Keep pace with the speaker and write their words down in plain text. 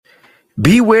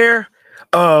Beware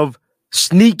of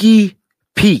Sneaky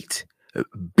Pete.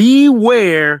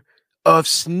 Beware of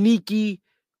Sneaky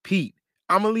Pete.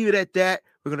 I'm going to leave it at that.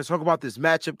 We're going to talk about this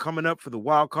matchup coming up for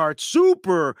the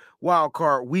super wild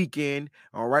card weekend.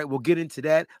 All right, we'll get into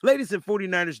that. Latest in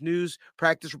 49ers news,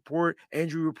 practice report,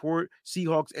 injury report,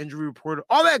 Seahawks injury report,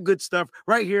 all that good stuff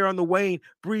right here on the Wayne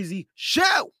Breezy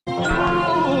Show.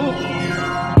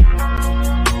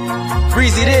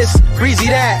 Breezy this, breezy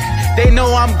that. They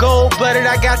know I'm gold-blooded.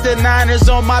 I got the Niners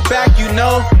on my back, you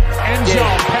know.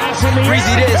 Yeah.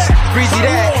 Breezy this, breezy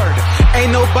that.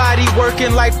 Ain't nobody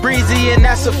working like Breezy, and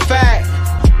that's a fact.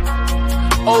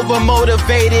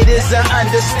 Overmotivated is an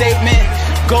understatement.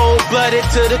 Gold-blooded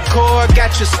to the core,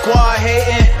 got your squad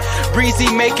hating. Breezy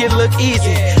make it look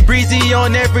easy. Breezy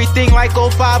on everything like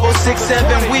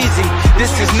 05067 Wheezy.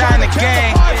 This is not a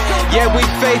gang. Yeah, we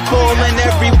faithful in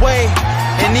every way.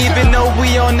 And even though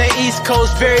we on the East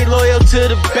Coast, very loyal to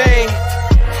the Bay.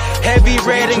 Heavy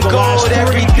red and gold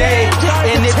every day.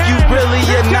 And if you really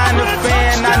a Niner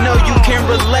fan, I know you can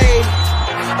relate.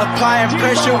 Applying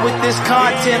pressure with this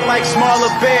content like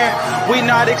Smaller Bear. We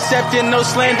not accepting no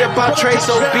slander about Trey,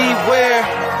 so beware.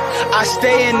 I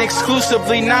stay in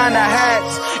exclusively Niner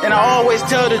hats. And I always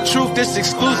tell the truth, this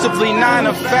exclusively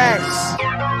Niner facts.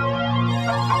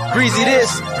 Breezy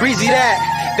this, breezy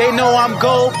that. They know I'm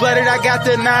gold-blooded. I got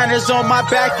the Niners on my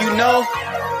back, you know.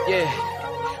 Yeah.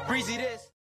 Breezy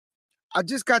this. I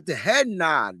just got the head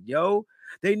nod, yo.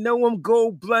 They know I'm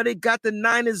gold-blooded. Got the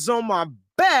Niners on my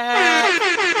back.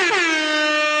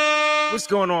 What's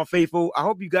going on, faithful? I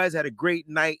hope you guys had a great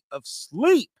night of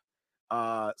sleep.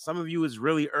 Some of you is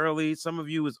really early. Some of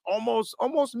you is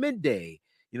almost midday.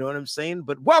 You know what I'm saying?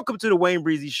 But welcome to the Wayne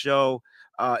Breezy Show.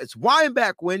 It's Wind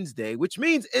Back Wednesday, which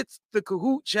means it's the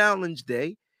Kahoot Challenge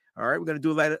Day. All right, we're going to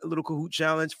do a little Kahoot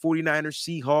Challenge,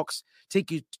 49ers, Seahawks,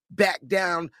 take you back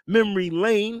down memory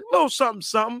lane, a little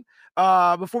something.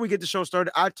 Before we get the show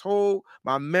started, I told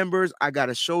my members I got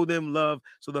to show them love.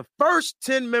 So the first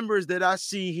 10 members that I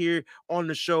see here on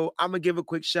the show, I'm going to give a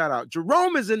quick shout out.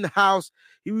 Jerome is in the house.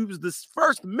 He was the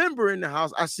first member in the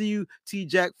house. I see you,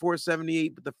 T-Jack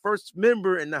 478, but the first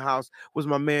member in the house was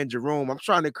my man Jerome. I'm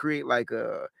trying to create like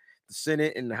the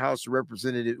Senate and the House of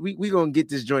Representatives. We gonna get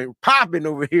this joint popping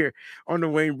over here on the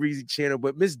Wayne Breezy channel.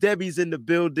 But Miss Debbie's in the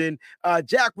building.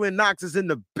 Jacqueline Knox is in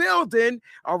the building.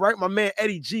 All right, my man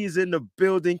Eddie G is in the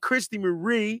building. Christy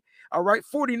Marie. All right,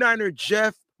 49er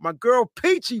Jeff. My girl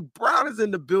Peachy Brown is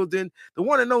in the building. The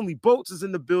one and only Bolts is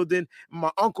in the building.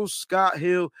 My uncle Scott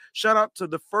Hill. Shout out to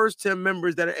the first 10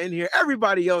 members that are in here.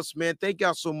 Everybody else, man, thank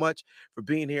y'all so much for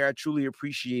being here. I truly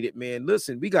appreciate it, man.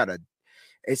 Listen, we got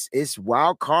it's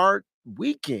wild card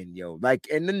weekend, yo. Like,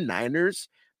 and the Niners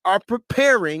are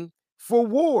preparing for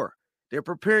war. They're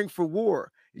preparing for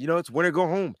war. You know, it's win or go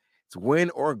home. It's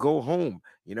win or go home.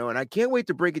 You know, and I can't wait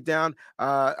to break it down.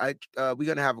 We're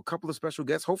gonna have a couple of special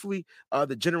guests. Hopefully,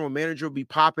 the general manager will be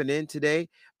popping in today.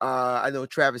 I know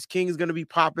Travis King is gonna be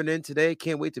popping in today.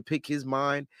 Can't wait to pick his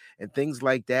mind and things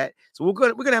like that. So we're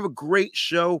gonna have a great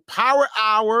show. Power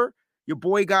Hour. Your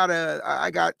boy I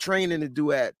got training to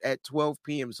do at 12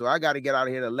 p.m. So I got to get out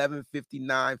of here at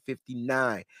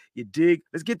 11:59. You dig?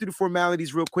 Let's get through the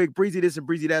formalities real quick. Breezy this and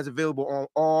Breezy that's available on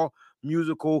all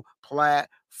musical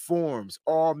platforms.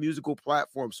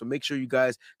 So make sure you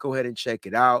guys go ahead and check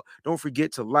it out. Don't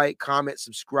forget to like, comment,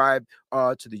 subscribe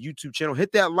to the YouTube channel.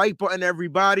 Hit that like button,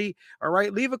 everybody. All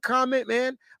right, leave a comment,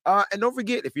 man. And don't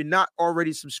forget, if you're not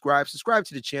already subscribe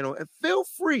to the channel and feel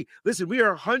free. Listen, we are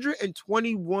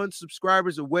 121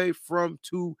 subscribers away from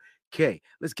 2K.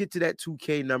 Let's get to that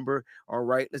 2K number. All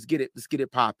right, let's get it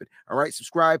popping. All right,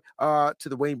 subscribe to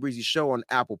the Wayne Breezy Show on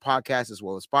Apple Podcasts as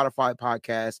well as Spotify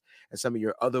Podcasts and some of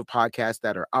your other podcasts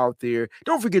that are out there.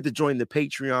 Don't forget to join the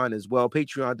Patreon as well,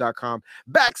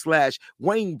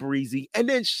 patreon.com/Wayne Breezy. And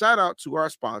then shout out to our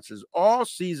sponsors all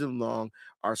season long,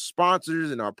 our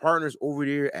sponsors and our partners over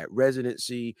there at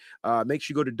Residency. Make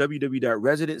sure you go to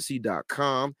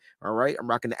www.residency.com. All right, I'm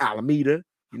rocking the Alameda.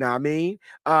 You know what I mean?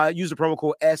 Use the promo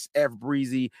code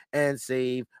SFBreezy and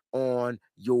save on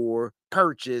your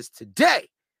purchase today.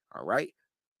 All right.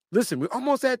 Listen, we're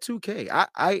almost at 2K.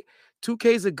 2K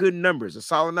is a good number. It's a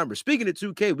solid number. Speaking of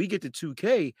 2K, we get to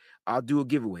 2K, I'll do a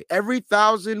giveaway. Every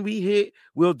 1,000 we hit,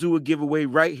 we'll do a giveaway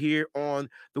right here on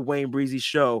the Wayne Breezy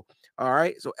Show. All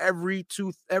right. So every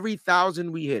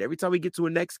 1,000 we hit, every time we get to a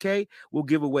next K, we'll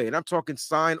give away. And I'm talking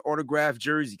signed autographed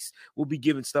jerseys. We'll be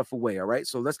giving stuff away. All right.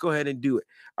 So let's go ahead and do it.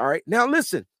 All right. Now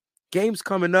listen, games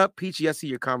coming up. Peachy, I see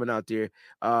your comment out there.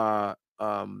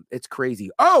 It's crazy.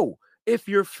 Oh, if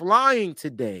you're flying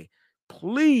today,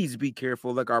 please be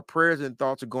careful. Like, our prayers and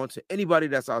thoughts are going to anybody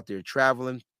that's out there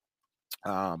traveling.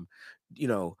 You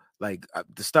know, like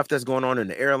the stuff that's going on in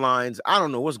the airlines. I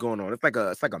don't know what's going on. It's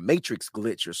like a matrix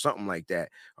glitch or something like that.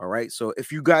 All right. So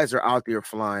if you guys are out there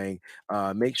flying,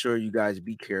 make sure you guys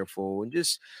be careful and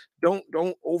just don't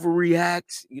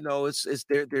overreact. You know, it's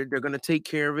they're gonna take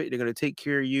care of it. They're gonna take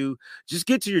care of you. Just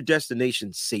get to your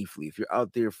destination safely. If you're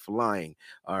out there flying,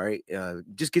 all right,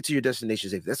 just get to your destination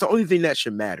safely. That's the only thing that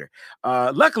should matter.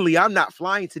 Luckily, I'm not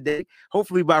flying today.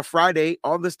 Hopefully by Friday,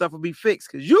 all this stuff will be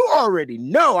fixed because you already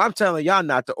know. I'm telling y'all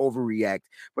not to overreact,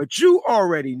 but you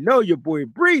already know your boy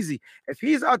Breezy. If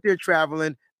he's out there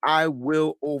traveling, I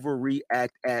will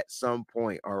overreact at some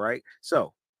point. All right.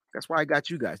 So that's why I got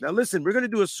you guys. Now, listen, we're going to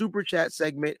do a super chat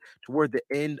segment toward the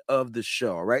end of the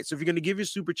show. All right. So if you're going to give your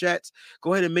super chats,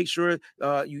 go ahead and make sure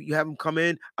you have them come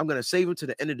in. I'm going to save them to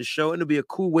the end of the show. And it'll be a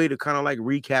cool way to kind of like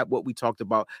recap what we talked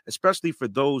about, especially for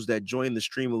those that join the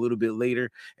stream a little bit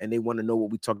later and they want to know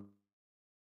what we talked about.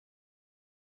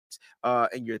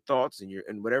 And your thoughts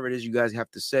and whatever it is you guys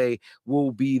have to say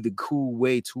will be the cool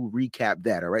way to recap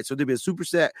that. All right. So there'll be a super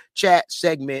chat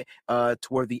segment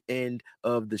toward the end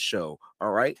of the show.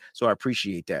 All right. So I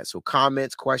appreciate that. So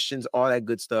comments, questions, all that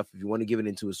good stuff. If you want to give it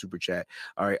into a super chat,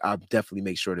 all right, I'll definitely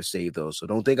make sure to save those. So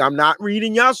don't think I'm not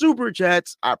reading y'all super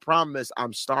chats. I promise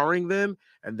I'm starring them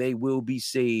and they will be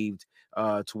saved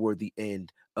toward the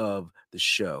end of the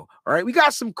show. All right, we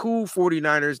got some cool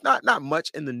 49ers, not much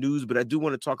in the news, but I do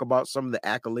want to talk about some of the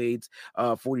accolades.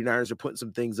 49ers are putting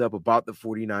some things up about the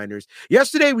 49ers.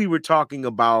 Yesterday we were talking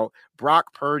about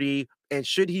Brock Purdy and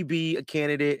should he be a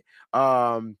candidate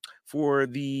for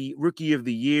the Rookie of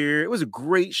the Year. It was a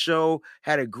great show,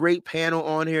 had a great panel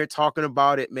on here talking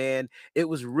about it, man. It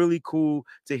was really cool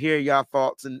to hear y'all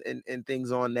thoughts and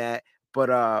things on that.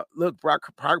 But look,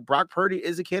 Brock Purdy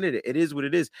is a candidate. It is what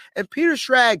it is. And Peter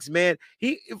Schrags, man,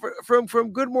 he from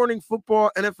Good Morning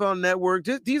Football, NFL Network.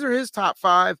 These are his top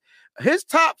five. His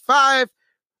top five.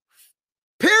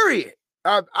 Period.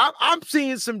 I'm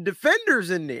seeing some defenders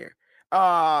in there.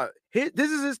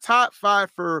 This is his top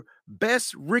five for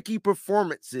best rookie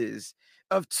performances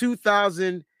of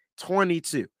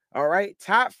 2022. All right.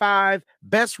 Top five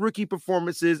best rookie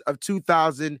performances of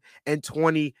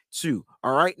 2022.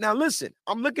 All right. Now, listen,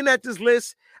 I'm looking at this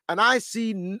list and I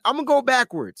see, I'm going to go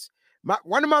backwards.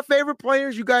 One of my favorite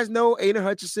players, you guys know, Aiden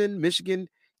Hutchinson, Michigan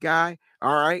guy.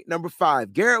 All right. Number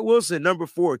 5, Garrett Wilson. Number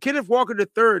 4, Kenneth Walker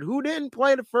III, who didn't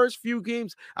play the first few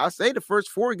games. I'll say the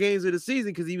first 4 games of the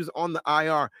season because he was on the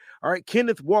IR. All right.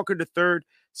 Kenneth Walker III.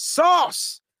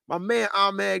 Sauce, my man,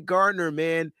 Ahmad Gardner,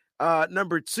 man.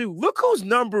 Number 2, look who's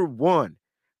number 1.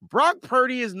 Brock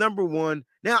Purdy is number 1.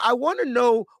 Now, I want to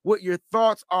know what your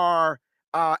thoughts are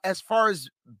as far as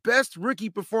best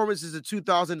rookie performances of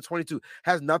 2022.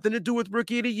 Has nothing to do with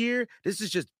Rookie of the Year. This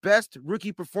is just best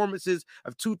rookie performances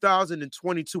of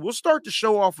 2022. We'll start the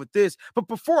show off with this. But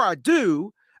before I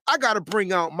do, I got to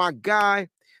bring out my guy,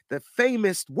 the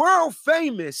famous, world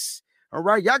famous. All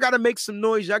right, y'all got to make some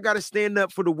noise. Y'all got to stand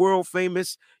up for the world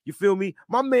famous. You feel me?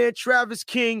 My man, Travis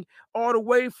King, all the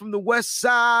way from the West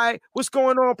Side. What's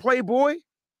going on, Playboy?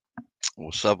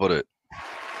 What's up with it?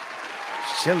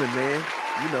 Chilling, man.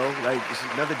 You know, like it's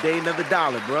another day, another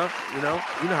dollar, bro. You know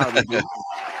how they do.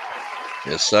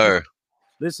 Yes, sir.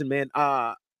 Listen, man.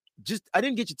 I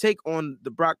didn't get your take on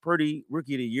the Brock Purdy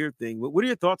Rookie of the Year thing. What are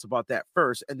your thoughts about that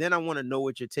first? And then I want to know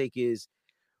what your take is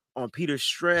on Peter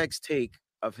Schrags' take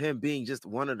of him being just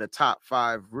one of the top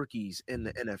 5 rookies in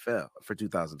the NFL for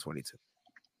 2022.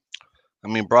 I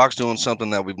mean, Brock's doing something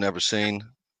that we've never seen.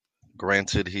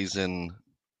 Granted, he's in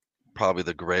probably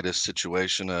the greatest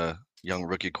situation a young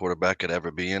rookie quarterback could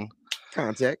ever be in.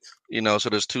 Context. You know,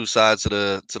 so there's 2 sides to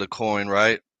the coin,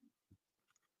 right?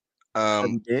 I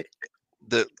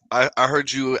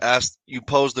heard you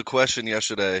posed the question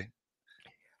yesterday,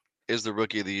 is the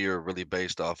Rookie of the Year really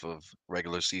based off of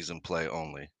regular season play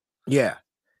only? Yeah.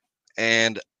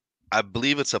 And I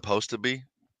believe it's supposed to be,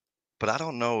 but I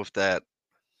don't know if that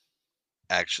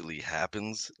actually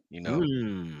happens, you know.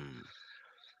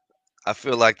 I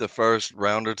feel like the first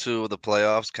round or 2 of the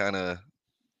playoffs kind of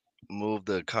moved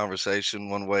the conversation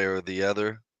one way or the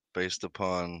other based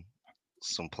upon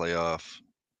some playoff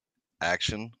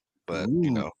action, but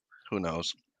you know, who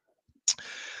knows.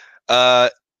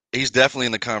 He's definitely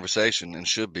in the conversation and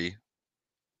should be.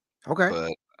 Okay.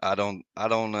 But I don't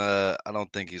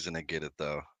think he's gonna get it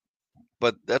though.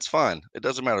 But that's fine. It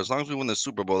doesn't matter. As long as we win the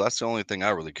Super Bowl, that's the only thing I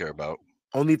really care about.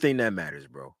 Only thing that matters,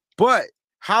 bro. But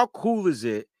how cool is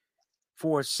it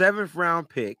for a 7th round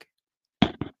pick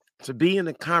to be in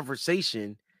the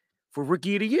conversation for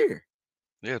Rookie of the Year?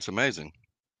 Yeah, it's amazing.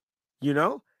 You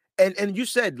know? And you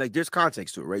said, like, there's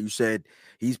context to it, right? You said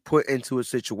he's put into a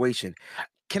situation.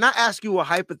 can I ask you a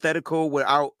hypothetical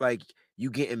without like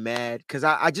you getting mad? Because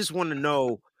I just want to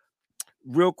know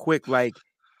real quick, like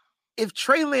if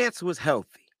Trey Lance was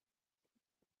healthy,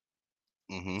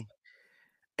 Mm-hmm.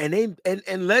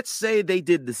 and let's say they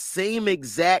did the same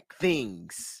exact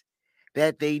things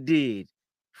that they did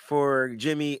for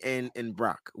Jimmy and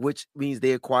Brock, which means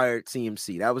they acquired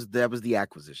CMC. That was the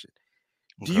acquisition.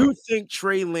 Do you think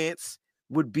Trey Lance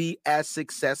would be as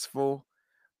successful?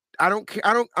 I don't care.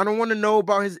 I don't want to know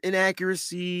about his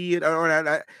inaccuracy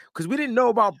because we didn't know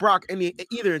about Brock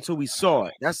either until we saw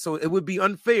it. So it would be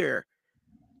unfair.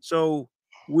 So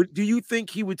do you think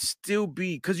he would still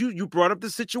be, because you brought up the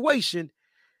situation?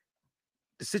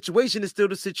 The situation is still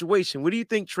the situation. What do you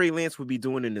think Trey Lance would be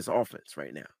doing in this offense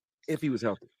right now if he was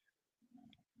healthy?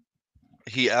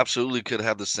 He absolutely could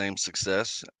have the same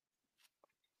success.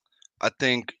 I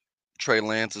think Trey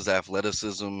Lance's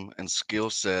athleticism and skill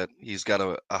set, he's got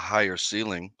a higher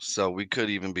ceiling, so we could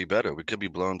even be better. We could be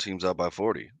blowing teams out by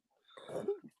 40.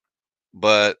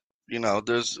 But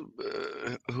there's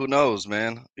who knows,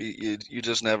 man. You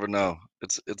just never know.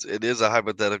 It is a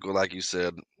hypothetical, like you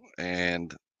said,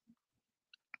 and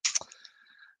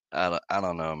I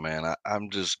don't know, man. I'm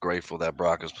just grateful that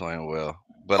Brock is playing well,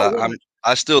 but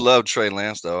I still love Trey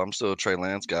Lance though. I'm still a Trey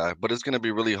Lance guy, but it's going to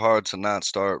be really hard to not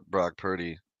start Brock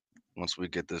Purdy once we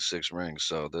get this 6 rings.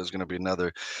 So there's going to be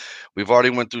another. We've already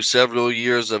went through several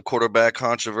years of quarterback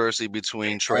controversy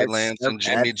between Trey Lance and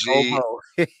Jimmy G,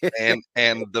 and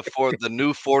the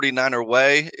new 49er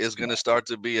way is going to start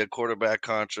to be a quarterback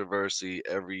controversy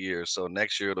every year. So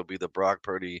next year it'll be the Brock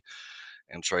Purdy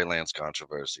and Trey Lance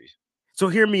controversy. So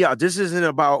hear me out. This isn't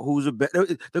about who's a better.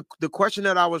 The question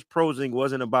that I was posing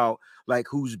wasn't about like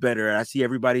who's better. I see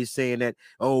everybody saying that,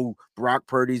 oh, Brock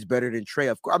Purdy's better than Trey.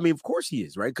 Of course he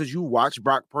is, right? Because you watch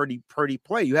Brock Purdy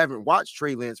play. You haven't watched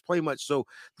Trey Lance play much. So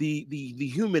the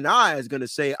human eye is going to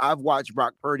say, I've watched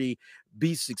Brock Purdy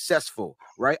be successful,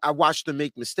 right? I watched them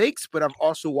make mistakes, but I've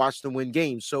also watched them win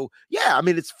games. So yeah, I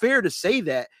mean, it's fair to say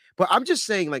that. But I'm just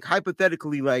saying, like,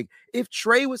 hypothetically, like, if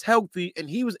Trey was healthy and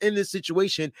he was in this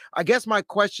situation, I guess my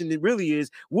question really is,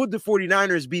 would the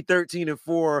 49ers be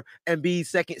 13-4 and be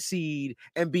second seed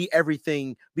and be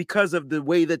everything because of the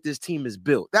way that this team is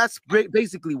built? That's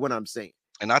basically what I'm saying.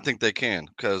 And I think they can,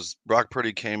 because Brock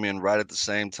Purdy came in right at the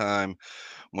same time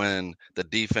when the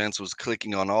defense was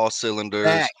clicking on all cylinders,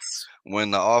 Facts.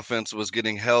 When the offense was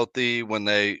getting healthy, when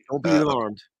they don't be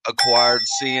alarmed. Acquired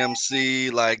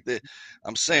CMC.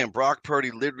 I'm saying Brock Purdy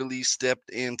literally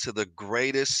stepped into the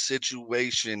greatest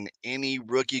situation any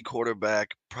rookie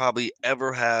quarterback probably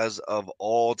ever has of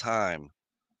all time.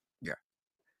 Yeah.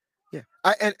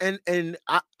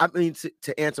 I mean,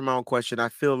 to answer my own question, I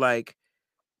feel like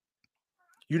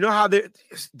you know how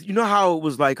it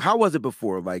was like. How was it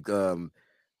before? Like,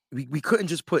 we couldn't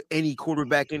just put any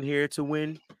quarterback in here to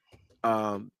win.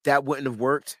 That wouldn't have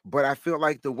worked. But I feel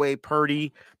like the way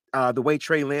the way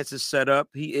Trey Lance is set up,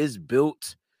 he is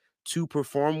built to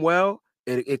perform well.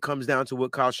 It comes down to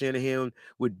what Kyle Shanahan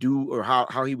would do or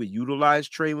how he would utilize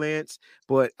Trey Lance.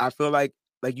 But I feel like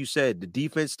you said, the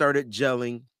defense started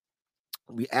gelling.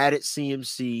 We added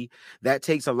CMC. That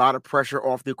takes a lot of pressure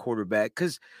off the quarterback,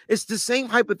 because it's the same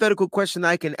hypothetical question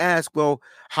I can ask. Well,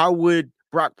 how would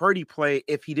Brock Purdy play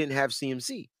if he didn't have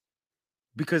CMC?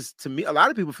 Because to me, a lot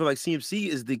of people feel like CMC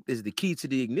is the key to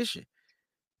the ignition,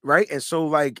 right? And so,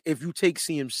 like, if you take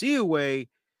CMC away,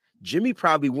 Jimmy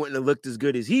probably wouldn't have looked as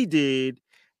good as he did,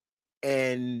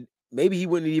 and maybe he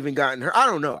wouldn't have even gotten hurt. I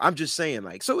don't know. I'm just saying,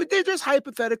 like, so they're just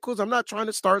hypotheticals. I'm not trying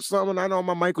to start something. I know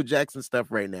my Michael Jackson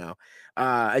stuff right now.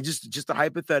 Just a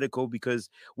hypothetical, because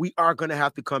we are going to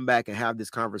have to come back and have this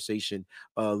conversation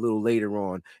a little later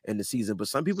on in the season. But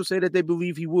some people say that they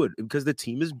believe he would, because the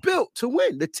team is built to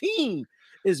win. The team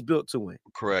is built to win.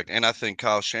 Correct. And I think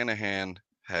Kyle Shanahan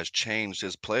has changed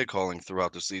his play calling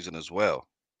throughout the season as well.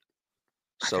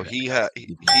 So he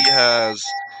has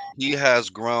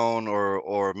grown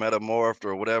or metamorphed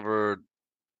or whatever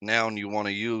noun you want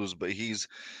to use, but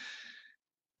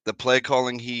the play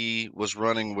calling he was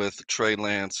running with Trey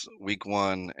Lance week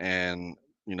 1 and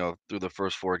through the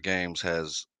first 4 games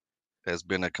has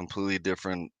been a completely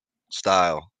different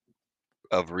style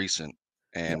of recent.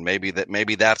 And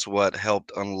maybe that's what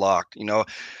helped unlock. I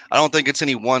don't think it's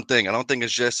any one thing. I don't think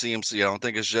it's just CMC. I don't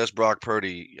think it's just Brock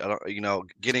Purdy.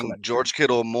 Getting George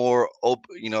Kittle more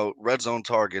red zone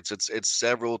targets. It's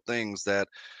several things that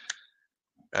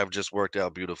have just worked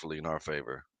out beautifully in our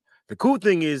favor. The cool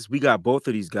thing is we got both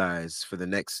of these guys for the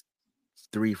next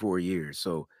 3-4 years.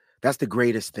 So that's the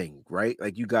greatest thing, right?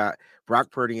 Like, you got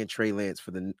Brock Purdy and Trey Lance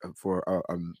for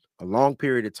a long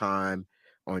period of time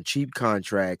on cheap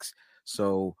contracts.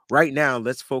 So right now,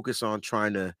 let's focus on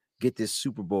trying to get this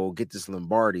Super Bowl, get this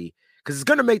Lombardi, because it's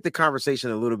going to make the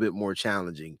conversation a little bit more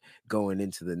challenging going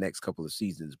into the next couple of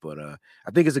seasons. But I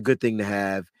think it's a good thing to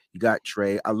have. You got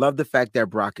Trey. I love the fact that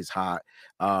Brock is hot.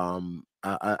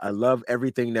 I love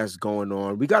everything that's going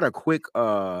on. We got a quick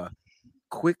update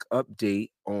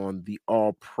on the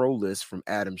All Pro list from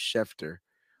Adam Schefter.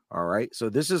 All right, so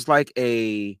this is like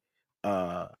a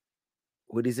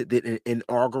what is it? The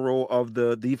inaugural of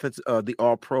the defense, the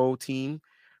All Pro team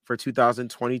for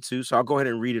 2022. So I'll go ahead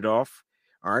and read it off.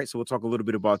 All right, so we'll talk a little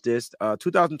bit about this.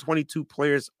 2022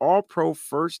 players, All Pro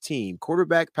first team: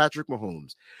 quarterback Patrick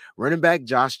Mahomes, running back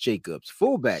Josh Jacobs,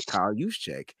 fullback Kyle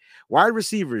Juszczyk, wide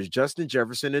receivers Justin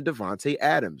Jefferson and Devontae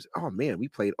Adams. Oh man, we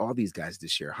played all these guys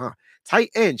this year, huh? Tight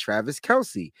end Travis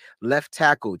Kelce, left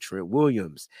tackle Trent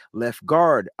Williams, left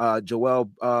guard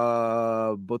Joel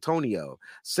Botonio,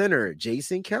 center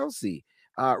Jason Kelce.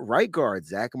 Right guard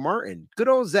Zach Martin, good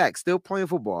old Zach, still playing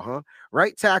football, huh?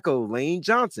 Right tackle Lane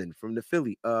Johnson from the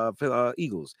Philly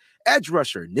Eagles. Edge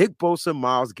rusher Nick Bosa,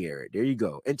 Myles Garrett. There you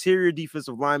go. Interior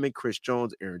defensive lineman Chris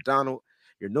Jones, Aaron Donald.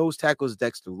 Your nose tackles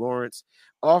Dexter Lawrence.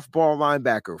 Off-ball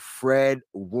linebacker Fred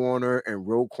Warner and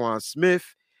Roquan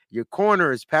Smith. Your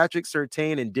corner is Patrick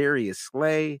Surtain and Darius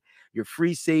Slay. Your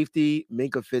free safety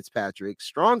Minkah Fitzpatrick.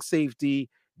 Strong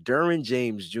safety Derwin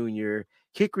James Jr.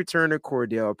 Kick returner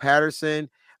Cordell Patterson,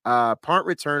 punt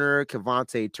returner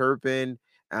Kevontae Turpin,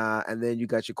 and then you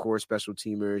got your core special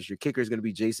teamers. Your kicker is going to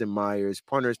be Jason Myers,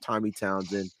 punters Tommy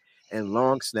Townsend, and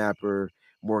long snapper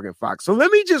Morgan Fox. So let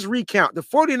me just recount. The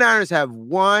 49ers have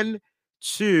 1,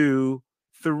 2,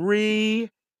 3,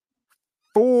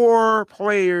 4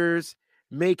 players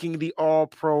making the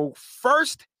All-Pro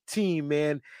first team,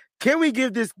 man. Can we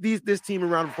give this team a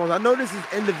round of applause? I know this is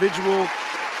individual,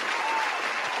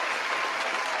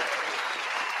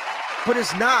 but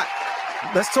it's not.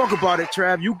 Let's talk about it,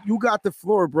 Trav. You got the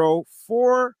floor, bro.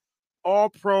 4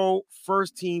 All-Pro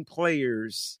first-team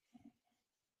players.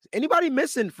 Anybody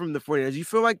missing from the 49ers? You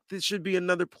feel like this should be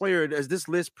another player? Is this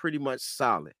list pretty much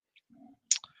solid?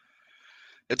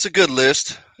 It's a good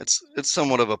list. It's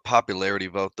somewhat of a popularity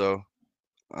vote, though.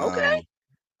 Okay.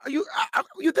 You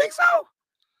think so?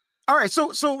 All right. So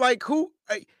like who?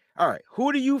 All right.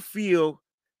 Who do you feel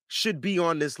should be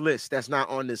on this list that's not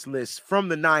on this list from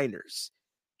the Niners?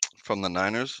 From the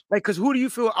Niners? Like, because who do you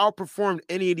feel outperformed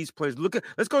any of these players?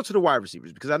 Let's go to the wide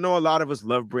receivers, because I know a lot of us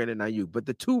love Brandon Ayuk, but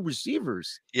the 2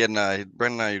 receivers. Yeah, no,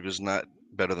 Brandon Ayuk is not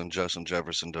better than Justin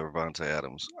Jefferson, Devontae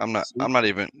Adams.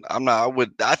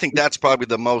 I think that's probably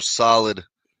the most solid.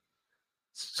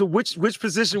 So which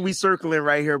position we circling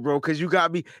right here, bro? Because you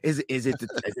got me. Is it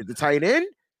the tight end?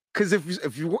 Because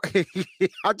if you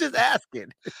I'm just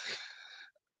asking.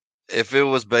 If it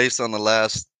was based on the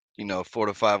last, 4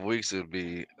 to 5 weeks, it would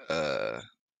be I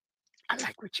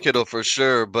like Kittle for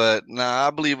sure. But I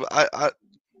believe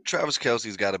Travis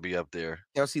Kelce's got to be up there.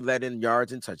 Kelce led in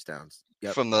yards and touchdowns.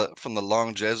 Yep. From the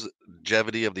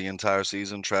longevity of the entire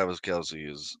season, Travis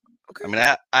Kelce is. Okay. I mean,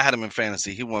 I had him in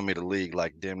fantasy. He won me the league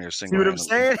like damn near single. See what I'm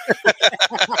saying?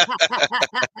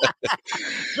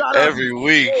 Every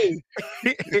week.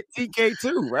 TK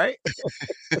too, right?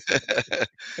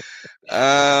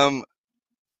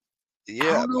 Yeah.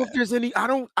 I don't know if there's any. I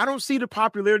don't see the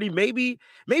popularity. Maybe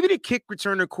the kick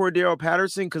returner Cordell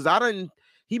Patterson, because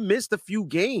he missed a few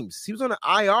games. He was on the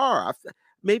IR.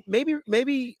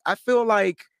 Maybe I feel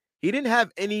like he didn't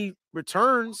have any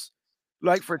returns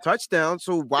like for touchdowns.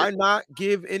 So why not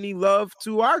give any love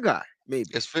to our guy? Maybe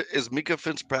is Minkah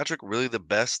Fitzpatrick really the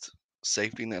best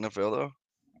safety in the NFL though?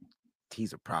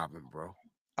 He's a problem, bro.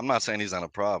 I'm not saying he's not a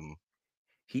problem.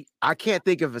 I can't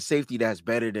think of a safety that's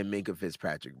better than Minkah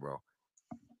Fitzpatrick, bro.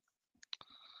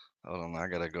 Hold on, I'm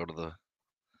gonna go look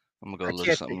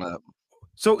something up.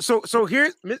 So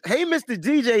here's Mr.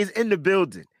 DJ's in the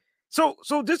building. So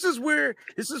this is where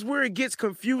it gets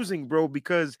confusing, bro,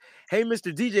 because hey,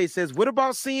 Mr. DJ says, what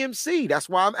about CMC? That's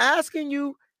why I'm asking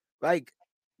you, like,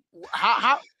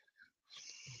 how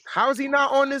is he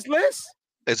not on this list?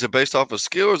 Is it based off of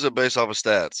skill or is it based off of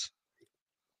stats?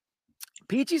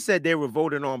 Peachy said they were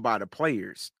voted on by the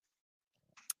players.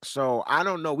 So I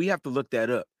don't know. We have to look that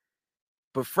up.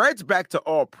 But Fred's back to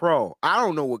All Pro. I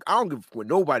don't give what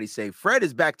nobody say. Fred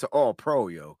is back to All Pro,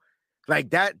 yo. Like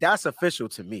that's official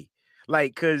to me.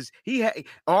 Like, cause he had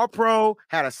All Pro,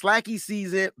 had a slacky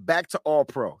season, back to All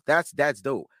Pro. That's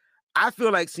dope. I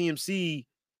feel like CMC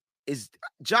is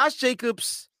Josh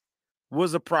Jacobs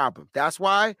was a problem. That's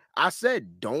why I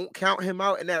said don't count him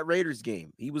out in that Raiders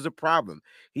game. He was a problem.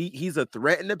 He's a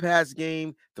threat in the pass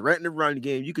game, threat in the run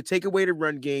game. You could take away the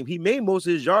run game. He made most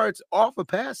of his yards off of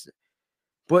passing.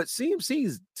 But CMC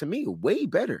is, to me, way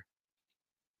better.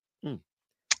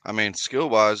 I mean,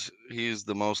 skill-wise, he's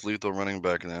the most lethal running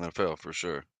back in the NFL for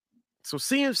sure. So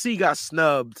CMC got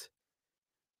snubbed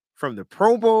from the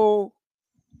Pro Bowl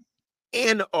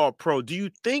and All-Pro. Do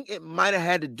you think it might have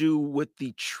had to do with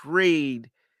the trade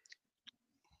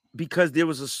because there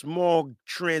was a small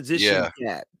transition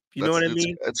gap? You know what I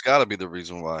mean? It's got to be the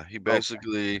reason why. He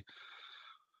basically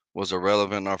was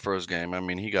irrelevant in our first game. I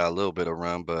mean, he got a little bit of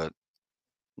run, but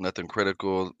nothing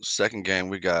critical. Second game,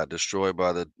 we got destroyed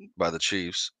by the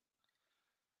Chiefs.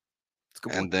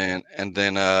 And then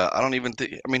I don't even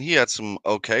think. I mean, he had some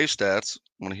okay stats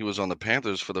when he was on the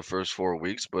Panthers for the first 4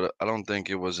 weeks, but I don't think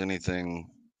it was anything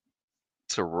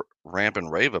to ramp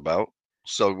and rave about.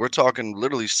 So we're talking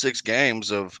literally 6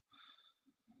 games of.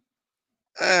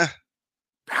 I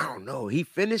don't know. He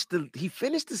finished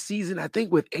the season, I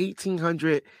think, with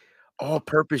 1,800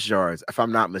 all-purpose yards, if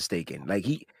I'm not mistaken. Like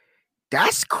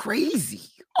that's crazy.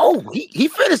 Oh, he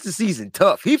finished the season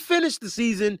tough. He finished the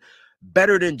season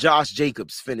better than Josh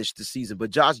Jacobs finished the season,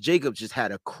 but Josh Jacobs just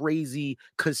had a crazy,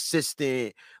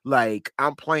 consistent, like,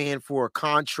 I'm playing for a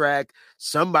contract.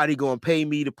 Somebody gonna pay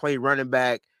me to play running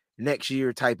back next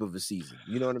year type of a season.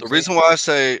 You know what I'm saying? The reason why I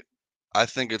say I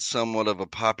think it's somewhat of a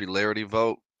popularity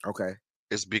vote,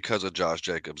 is because of Josh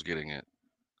Jacobs getting it.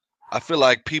 I feel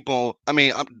like people. I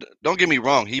mean, don't get me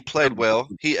wrong. He played well.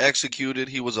 He executed.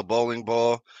 He was a bowling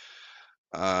ball.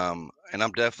 And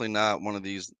I'm definitely not one of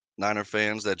these Niner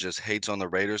fans that just hates on the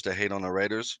Raiders, that hate on the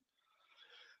Raiders.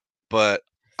 But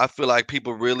I feel like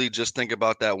people really just think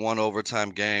about that one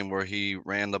overtime game where he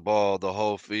ran the ball the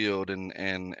whole field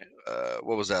and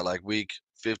what was that, like week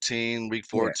 15, week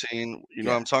 14? You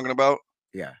know what I'm talking about?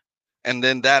 Yeah. And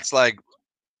then that's like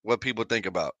what people think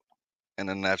about. And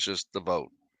then that's just the vote.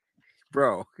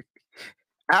 Bro,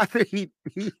 after he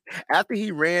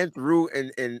ran through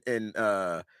and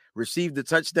received the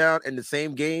touchdown in the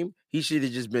same game, he should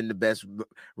have just been the best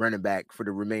running back for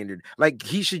the remainder. Like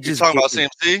he should just. You're talking about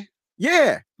CMC?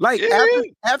 Yeah, like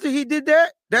after he did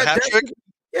that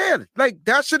like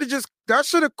that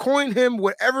should have coined him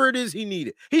whatever it is he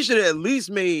needed. He should have at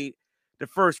least made the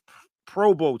first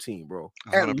Pro Bowl team, bro.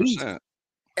 At 100%.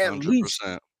 least.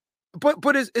 100%.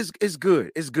 But it's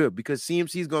good. It's good because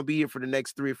CMC is going to be here for the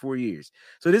next 3 or 4 years.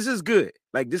 So this is good.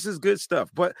 Like, this is good stuff.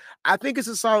 But I think it's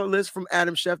a solid list from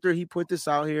Adam Schefter. He put this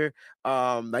out here.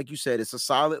 Like you said, it's a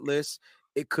solid list.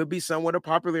 It could be somewhat a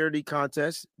popularity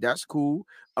contest. That's cool.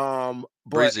 But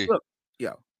Breezy, look,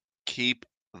 keep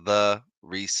the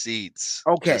receipts.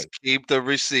 Okay. Just keep the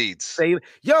receipts.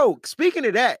 Yo, speaking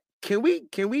of that, can we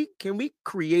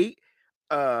create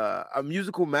a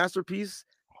musical masterpiece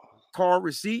called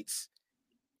Receipts,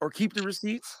 or Keep the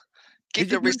Receipts? Keep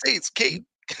the receipts. Keep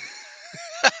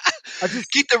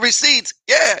the receipts.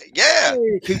 Yeah.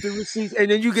 Keep the receipts, and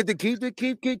then you get to keep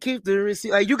the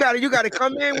receipt. Like you gotta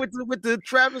come in with the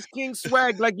Travis King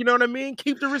swag. Like, you know what I mean?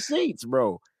 Keep the receipts,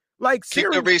 bro. Like, keep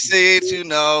the receipts. You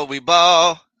know we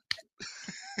ball.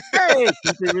 Hey,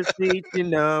 keep the receipts. You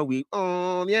know we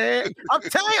own. Yeah,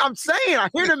 I'm saying. I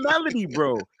hear the melody,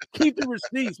 bro. Keep the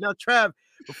receipts. Now, Trav,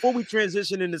 before we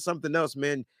transition into something else,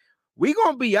 man, we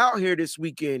gonna be out here this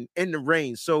weekend in the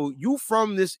rain. So you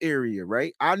from this area,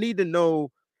 right? I need to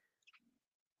know.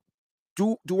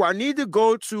 Do I need to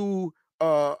go to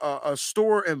a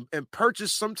store and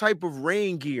purchase some type of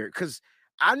rain gear? Because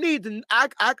I need to.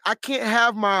 I can't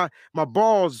have my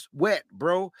balls wet,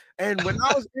 bro. And when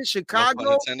I was in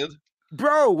Chicago,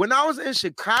 when I was in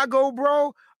Chicago,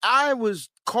 bro, I was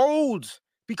cold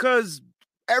because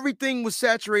everything was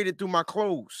saturated through my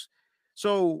clothes.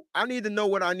 So I need to know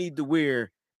what I need to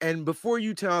wear. And before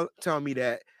you tell me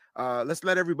that, let's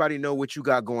let everybody know what you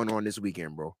got going on this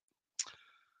weekend, bro.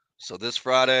 So this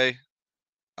Friday,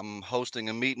 I'm hosting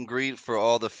a meet and greet for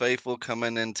all the faithful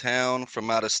coming in town from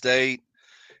out of state.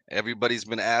 Everybody's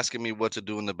been asking me what to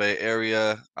do in the Bay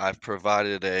Area. I've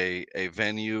provided a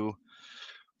venue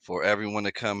for everyone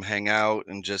to come hang out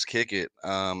and just kick it.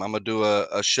 I'm going to do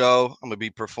a show. I'm going to be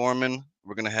performing.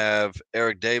 We're going to have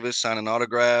Eric Davis signing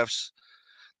autographs,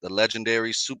 the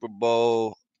legendary Super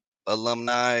Bowl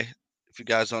alumni. If you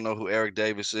guys don't know who Eric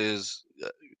Davis is,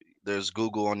 there's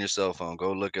Google on your cell phone.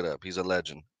 Go look it up. He's a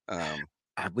legend.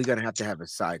 We're going to have a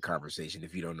side conversation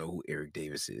if you don't know who Eric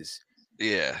Davis is.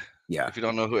 Yeah. If you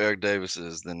don't know who Eric Davis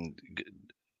is, then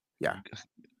yeah,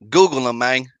 Google him,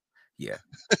 man. Yeah.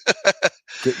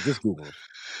 Just Google him.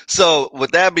 So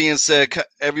with that being said,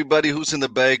 everybody who's in the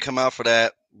Bay, come out for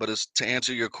that. But to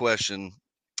answer your question,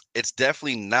 it's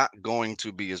definitely not going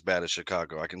to be as bad as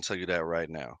Chicago. I can tell you that right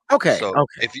now. Okay. So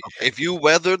if you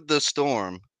weathered the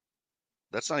storm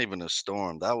That's not even a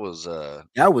storm. That was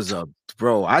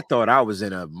bro. I thought I was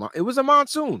in it was a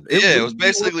monsoon. It was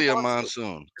basically a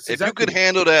monsoon. If you could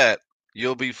handle that,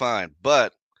 you'll be fine.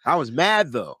 But I was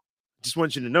mad though. Just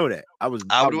want you to know that I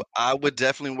would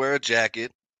definitely wear a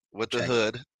jacket with the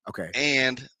hood. Okay.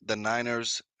 And the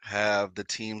Niners have the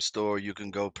team store you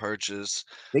can go purchase.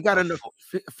 They got an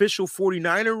official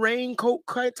 49er raincoat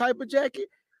type of jacket.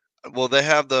 Well, they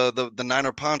have the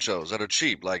Niner ponchos that are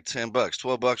cheap, like $10,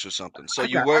 $12 or something. So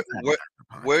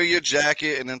wear your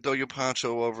jacket and then throw your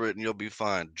poncho over it, and you'll be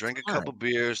fine. Drink a couple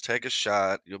beers, take a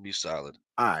shot, you'll be solid.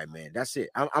 All right, man, that's it.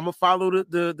 I'm gonna follow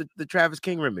the Travis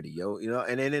King remedy, yo. You know,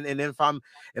 and then if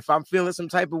I'm feeling some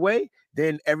type of way,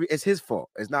 then it's his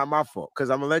fault. It's not my fault, because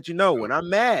I'm gonna let you know when I'm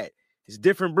mad, it's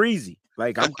different breezy.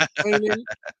 Like I'm complaining,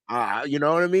 you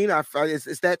know what I mean?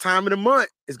 It's that time of the month.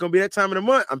 It's gonna be that time of the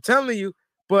month. I'm telling you.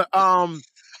 But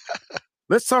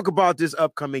let's talk about this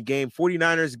upcoming game.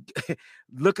 49ers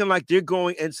looking like they're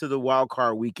going into the wild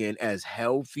card weekend as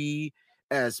healthy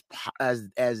as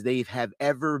they have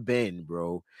ever been,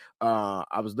 bro.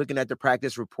 I was looking at the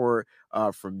practice report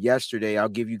from yesterday. I'll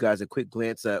give you guys a quick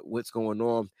glance at what's going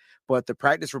on. But the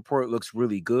practice report looks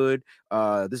really good.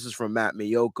 This is from Matt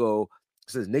Mayoko.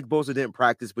 It says Nick Bosa didn't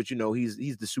practice, but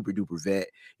he's the super duper vet.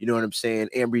 You know what I'm saying?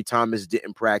 Ambry Thomas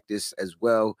didn't practice as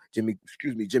well. Jimmy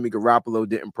Garoppolo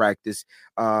didn't practice.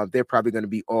 They're probably going to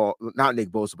be not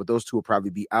Nick Bosa, but those two will probably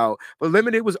be out. But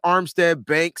limited was Armstead,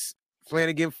 Banks,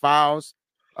 Flanagan, Files,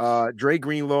 Dre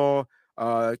Greenlaw,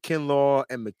 Kinlaw,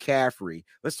 and McCaffrey.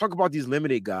 Let's talk about these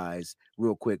limited guys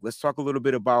real quick. Let's talk a little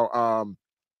bit about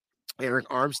Eric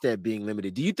Armstead being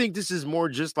limited. Do you think this is more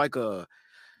just like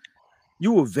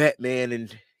you a vet, man,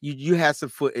 and you had some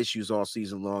foot issues all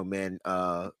season long, man.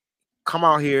 Come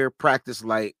out here, practice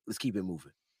light. Let's keep it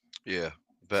moving. Yeah,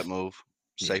 vet move,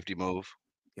 safety move.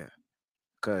 Yeah,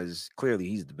 because clearly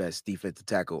he's the best defensive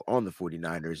tackle on the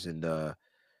 49ers. And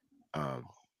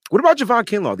what about Javon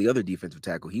Kinlaw, the other defensive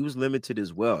tackle? He was limited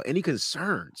as well. Any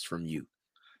concerns from you?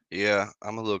 Yeah,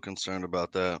 I'm a little concerned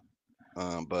about that.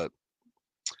 But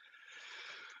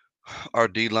our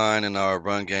D-line and our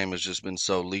run game has just been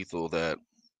so lethal that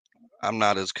I'm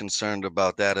not as concerned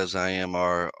about that as I am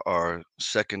our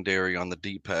secondary on the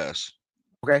deep pass.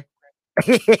 Okay.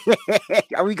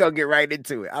 We gonna get right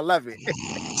into it. I love it.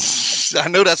 I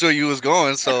know that's where you was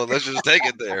going, so let's just take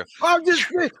it there. I'm just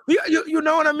you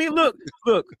know what I mean? Look.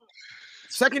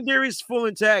 Secondary is full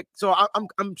intact, so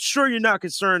I'm sure you're not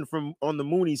concerned on the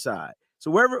Mooney side.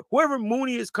 So whoever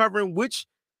Mooney is covering,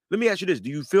 let me ask you this: do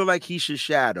you feel like he should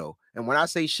shadow? And when I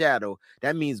say shadow,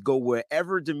 that means go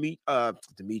wherever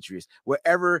Demetrius,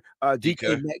 wherever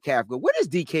DK Metcalf go. What is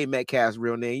DK Metcalf's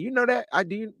real name? You know that?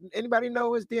 Anybody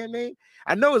know his damn name?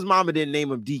 I know his mama didn't name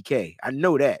him DK. I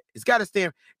know that. It's got to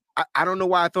stand. I don't know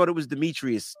why I thought it was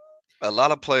Demetrius. A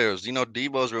lot of players,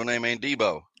 Debo's real name ain't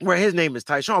Debo. Well, his name is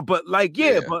Tyshawn, but but I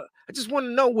just want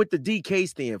to know what the DK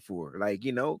stand for.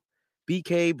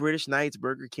 BK, British Knights,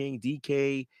 Burger King,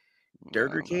 DK,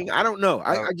 Burger King. I don't know.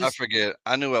 I forget.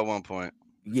 I knew at one point.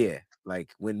 Yeah,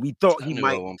 like when we thought he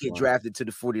might get drafted to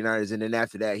the 49ers, and then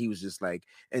after that, he was just like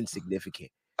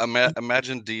insignificant.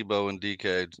 Imagine Debo and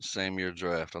DK same year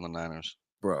draft on the Niners.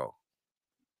 Bro,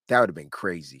 that would have been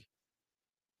crazy.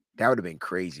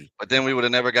 But then we would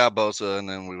have never got Bosa, and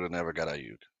then we would have never got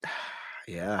Ayuk.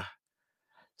 Yeah,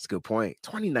 that's a good point.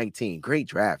 2019, great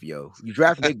draft, yo. You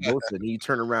draft Nick Bosa, and then you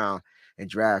turn around and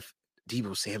draft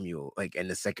Deebo Samuel in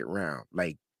the second round.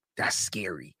 That's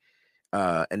scary.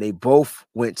 And they both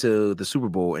went to the Super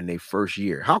Bowl in their first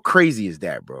year. How crazy is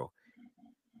that, bro?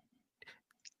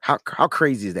 How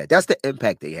crazy is that? That's the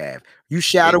impact they have. You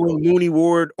shadowing Mooney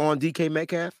Ward on DK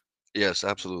Metcalf? Yes,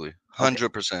 absolutely.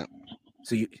 100%.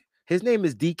 So his name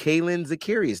is DKLin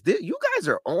Zacharias. You guys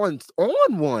are on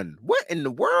one. What in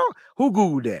the world? Who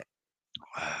Googled that?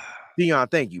 Dion,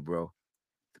 thank you, bro.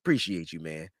 Appreciate you,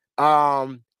 man.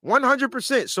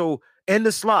 100%. So in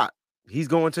the slot, he's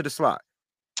going to the slot.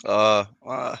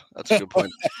 That's a good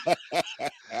point.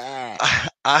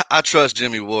 I trust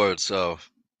Jimmy Ward, so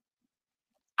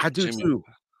I do too.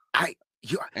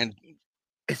 And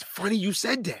it's funny you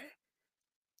said that,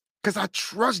 because I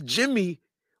trust Jimmy.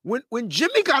 When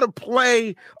Jimmy got to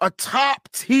play a top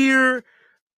tier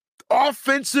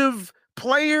offensive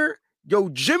player,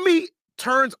 Jimmy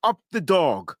turns up the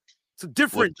dog. It's a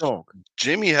different dog.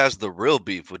 Jimmy has the real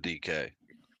beef with DK.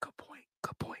 Good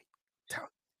point.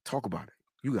 Talk about it.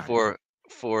 You got it.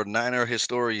 For Niner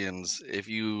historians, if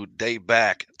you date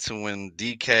back to when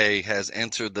DK has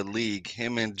entered the league,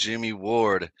 him and Jimmy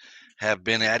Ward have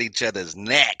been at each other's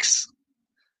necks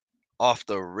off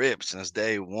the rip since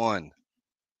day one.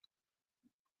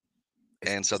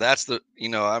 And so that's the,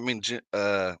 I mean,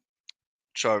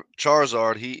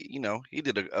 Charizard, he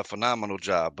did a phenomenal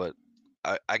job, but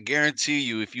I guarantee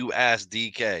you, if you ask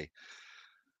DK,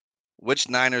 which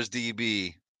Niners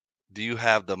DB do you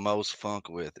have the most funk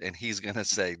with? And he's gonna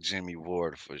say Jimmy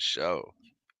Ward for sure.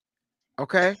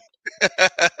 Okay.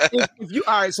 if you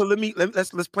all right, so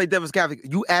let's play devil's advocate.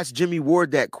 You asked Jimmy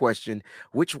Ward that question.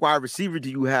 Which wide receiver do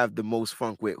you have the most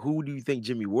funk with? Who do you think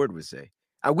Jimmy Ward would say?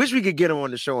 I wish we could get him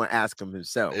on the show and ask him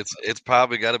himself. It's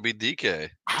probably got to be DK.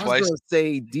 I was gonna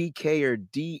say DK or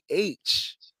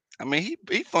DH. I mean,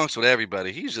 he funks with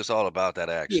everybody. He's just all about that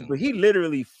action. Yeah, but he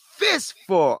literally fist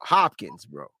for Hopkins,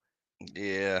 bro.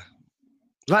 Yeah.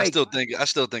 Like, I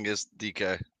still think it's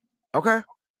DK. Okay.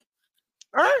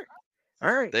 All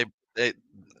right.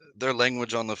 Their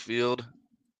language on the field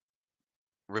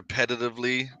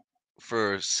repetitively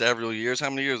for several years.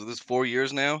 How many years? Is this 4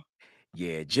 years now?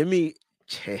 Yeah, Jimmy.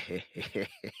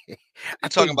 I'm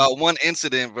talking about one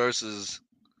incident versus.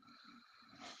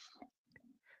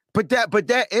 But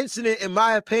that incident, in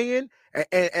my opinion,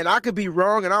 and I could be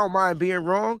wrong, and I don't mind being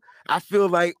wrong. I feel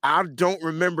like I don't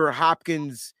remember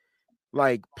Hopkins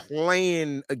like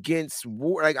playing against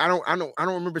Ward. Like I don't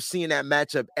remember seeing that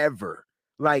matchup ever.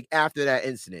 Like after that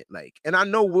incident, like, and I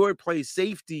know Ward plays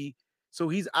safety, so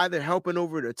he's either helping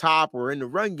over the top or in the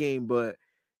run game, but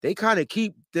they kind of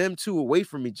keep them two away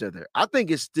from each other. I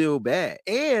think it's still bad.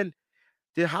 And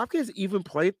did Hopkins even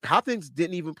play? Hopkins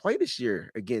didn't even play this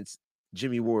year against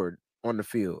Jimmy Ward on the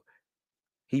field.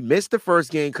 He missed the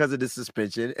first game because of the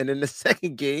suspension, and then the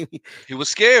second game, he was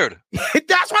scared.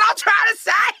 That's what I'm trying to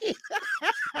say.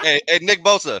 Hey, Nick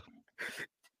Bosa.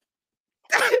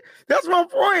 That's my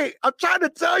point. I'm trying to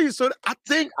tell you. So I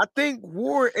think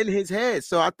Ward in his head.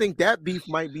 So I think that beef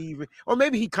might be even, or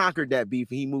maybe he conquered that beef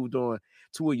and he moved on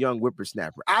to a young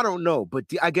whippersnapper. I don't know, but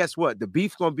I guess what, the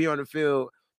beef's gonna be on the field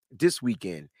this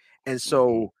weekend, and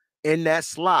so in that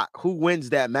slot, who wins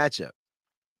that matchup?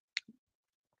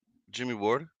 Jimmy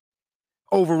Ward.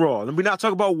 Overall, and we're not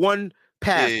talking about one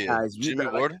pass, guys. Jimmy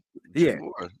Ward. Yeah.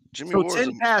 Jimmy Ward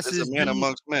 10 passes is a man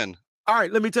amongst men. All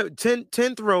right, let me tell you, 10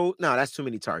 throws. No, that's too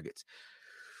many targets.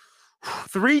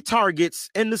 3 targets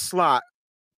in the slot.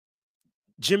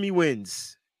 Jimmy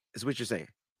wins, is what you're saying.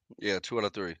 Yeah, 2 out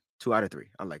of 3. 2 out of 3.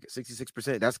 I like it.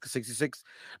 66%. That's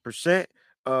 66%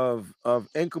 of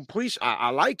incompletion.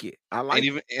 I like it. I like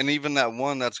it. Even that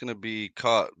one that's gonna be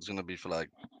caught is gonna be for like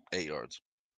 8 yards.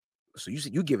 So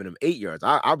you giving him 8 yards.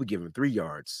 I'll be giving him 3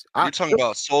 yards. You're talking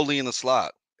about solely in the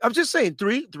slot. I'm just saying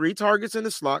three targets in the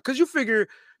slot, because you figure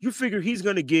he's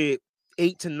gonna get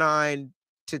 8 to 9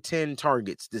 to 10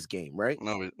 targets this game, right?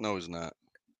 No, he's not.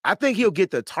 I think he'll get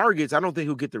the targets. I don't think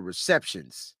he'll get the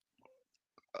receptions.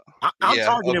 I'm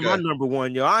targeting my number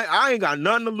one, yo. I ain't got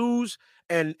nothing to lose,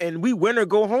 and we win or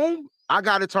go home. I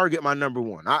got to target my number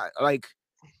one.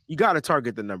 You got to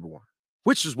target the number one,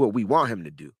 which is what we want him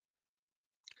to do.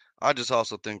 I just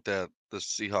also think that the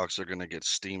Seahawks are going to get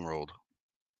steamrolled.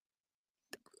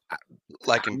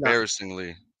 Like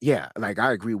embarrassingly. Yeah, like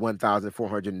I agree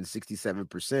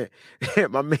 1,467%.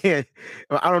 My man,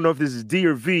 I don't know if this is D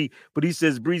or V, but he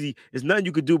says, Breezy, there's nothing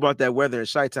you could do about that weather in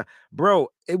Chi-Town. Bro,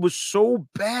 it was so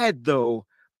bad though.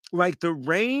 Like the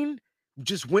rain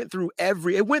just went through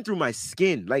my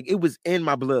skin. Like it was in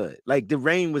my blood. Like the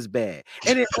rain was bad.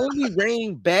 And it only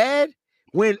rained bad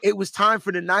when it was time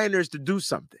for the Niners to do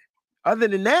something. Other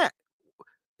than that,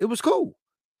 it was cool.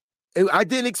 I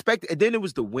didn't expect it. And then it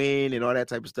was the wind and all that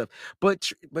type of stuff. But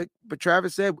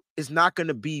Travis said it's not going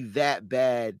to be that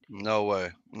bad. No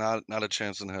way. Not a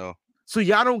chance in hell. So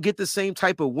y'all don't get the same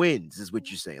type of winds, is what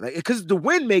you're saying. Like, because the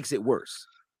wind makes it worse.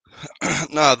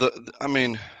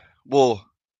 Well,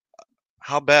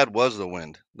 how bad was the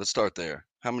wind? Let's start there.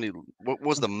 What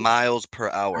was the miles per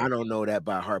hour? I don't know that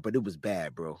by heart, but it was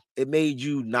bad, bro. It made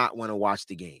you not want to watch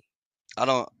the game.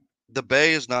 The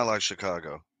Bay is not like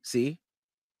Chicago. See?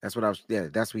 That's what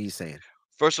that's what he's saying.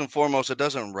 First and foremost, it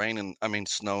doesn't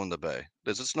snow in the Bay.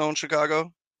 Does it snow in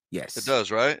Chicago? Yes. It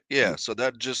does, right? Yeah. So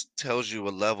that just tells you a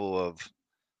level of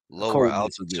lower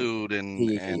altitude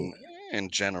in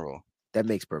general. That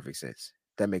makes perfect sense.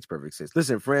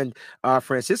 Listen, friend,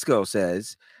 Francisco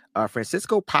says,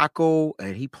 Francisco Paco,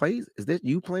 and he plays. Is that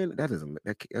you playing?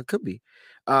 That could be.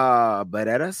 But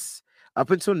at us,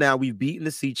 up until now, we've beaten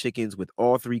the Sea Chickens with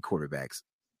all 3 quarterbacks.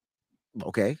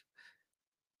 Okay.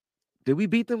 Did we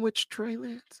beat them with Trey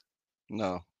Lance?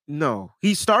 No.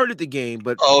 He started the game,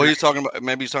 but he's talking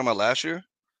about last year.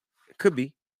 It could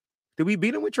be. Did we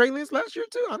beat him with Trey Lance last year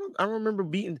too? I don't remember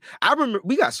beating. I remember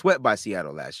we got swept by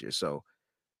Seattle last year, so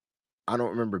I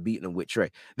don't remember beating them with Trey.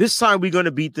 This time we're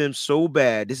gonna beat them so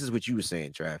bad. This is what you were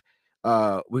saying, Trav.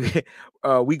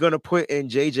 we gonna put in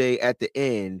JJ at the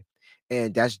end,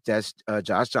 and that's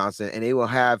Josh Johnson, and they will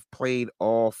have played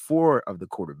all 4 of the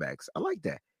quarterbacks. I like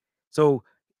that. So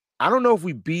I don't know if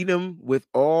we beat them with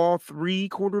all 3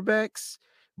 quarterbacks,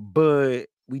 but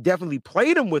we definitely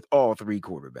played them with all 3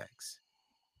 quarterbacks.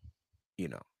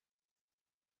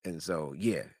 And so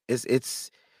yeah, it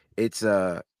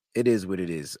is what it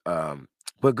is.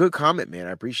 But good comment, man.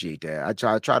 I appreciate that. I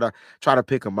try to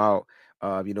pick him out.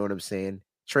 You know what I'm saying?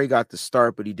 Trey got the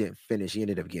start, but he didn't finish. He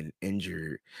ended up getting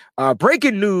injured.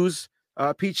 Breaking news.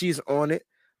 Peachy's on it.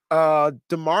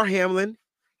 DeMar Hamlin,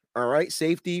 all right,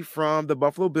 safety from the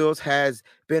Buffalo Bills, has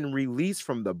been released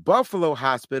from the Buffalo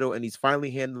hospital, and he's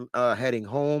finally heading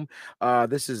home.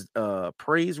 This is a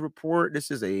praise report.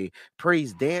 This is a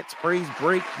praise dance, praise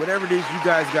break, whatever it is you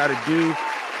guys got to do.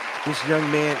 This young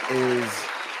man is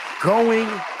going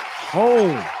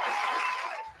home.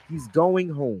 He's going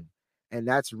home, and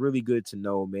that's really good to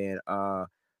know, man.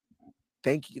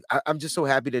 Thank you. I'm just so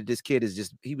happy that this kid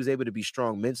he was able to be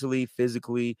strong mentally,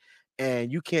 physically.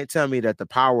 And you can't tell me that the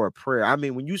power of prayer. I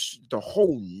mean, when the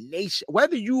whole nation,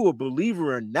 whether you a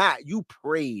believer or not, you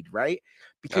prayed, right?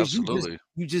 Because you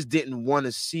just didn't want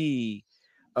to see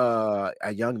a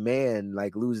young man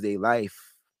like lose their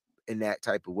life in that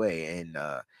type of way. And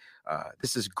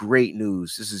this is great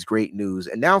news. This is great news.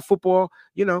 And now football,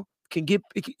 can get,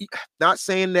 not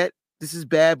saying that this is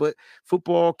bad, but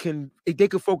football they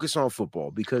could focus on football,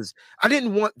 because I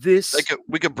didn't want this.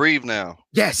 We could breathe now.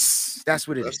 Yes, that's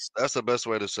what it is. That's the best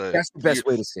way to say it. That's the best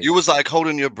way to say it. You was like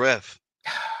holding your breath.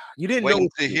 You didn't waiting know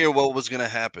to hear what was going to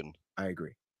happen. I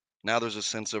agree. Now there's a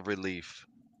sense of relief.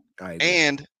 I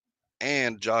agree.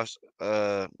 And Josh,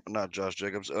 not Josh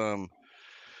Jacobs,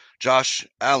 Josh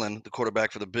Allen, the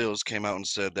quarterback for the Bills, came out and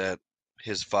said that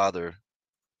his father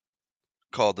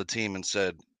called the team and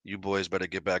said, "You boys better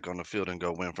get back on the field and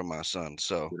go win for my son."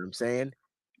 So, what I'm saying?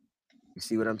 You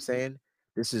see what I'm saying?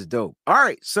 This is dope. All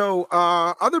right. So,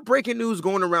 other breaking news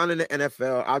going around in the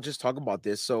NFL. I'll just talk about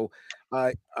this. So,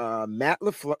 Mike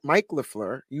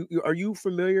LaFleur. Are you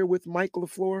familiar with Mike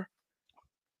LaFleur?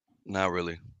 Not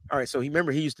really. All right. So he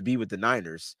used to be with the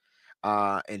Niners.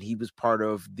 And he was part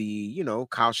of the,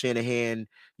 Kyle Shanahan,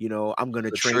 I'm going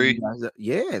to train you guys.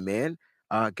 Yeah, man.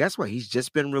 Guess what? He's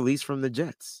just been released from the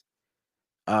Jets.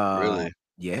 Really?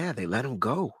 Yeah, they let him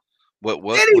go. What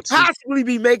Can he possibly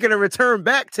be making a return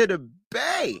back to the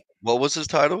Bay? What was his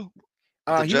title?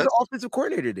 He's the offensive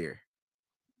coordinator there.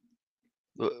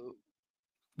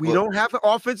 We don't have an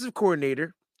offensive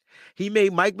coordinator. He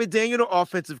made Mike McDaniel the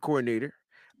offensive coordinator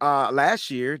last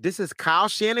year. This is Kyle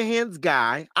Shanahan's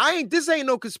guy. This ain't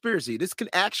no conspiracy. This can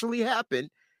actually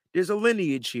happen. There's a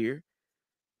lineage here.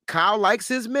 Kyle likes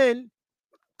his men.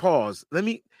 Pause.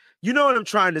 You know what I'm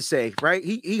trying to say, right?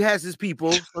 He has his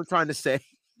people. I'm trying to say.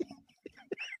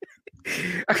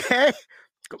 Okay.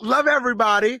 Love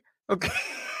everybody. Okay.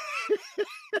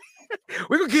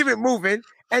 We're gonna keep it moving.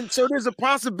 And so there's a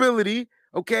possibility,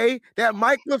 okay, that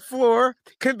Mike LaFleur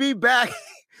can be back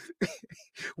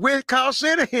with Kyle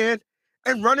Shanahan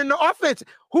and running the offense.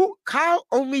 Who Kyle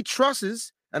only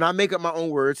trusts, and I make up my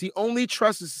own words, he only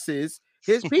trusts his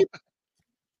people.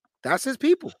 That's his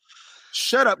people.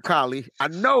 Shut up, Kylie. I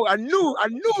knew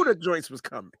the joints was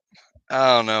coming.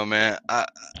 I don't know, man.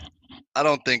 I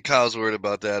don't think Kyle's worried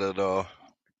about that at all.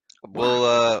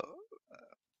 Well,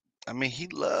 I mean,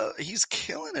 he's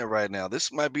killing it right now.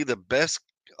 This might be the best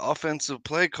offensive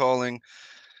play calling.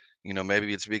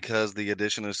 Maybe it's because the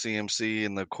addition of CMC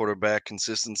and the quarterback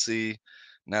consistency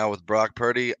now with Brock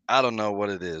Purdy. I don't know what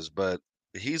it is, but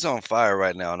he's on fire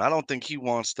right now, and I don't think he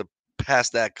wants to pass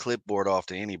that clipboard off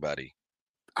to anybody.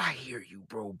 I hear you,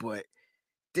 bro, but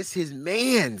this is his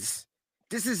man's.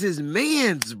 This is his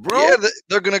man's, bro. Yeah,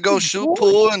 they're going to go shoot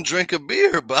pool and drink a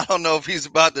beer, but I don't know if he's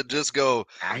about to just go.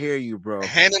 I hear you, bro.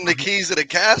 Hand him the keys to the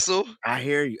castle. I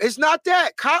hear you. It's not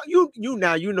that. Kyle, you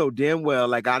know damn well,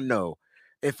 like I know.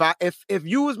 If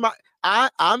you was my I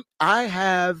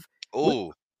have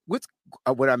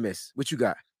what I miss? What you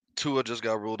got? Tua just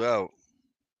got ruled out.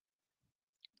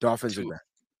 Dolphins are done.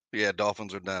 Yeah,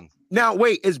 Dolphins are done. Now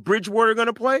wait, is Bridgewater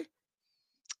gonna play?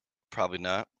 Probably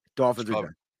not. Dolphins are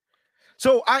done.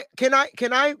 So can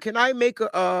I make who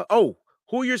are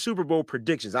your Super Bowl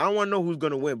predictions? I don't want to know who's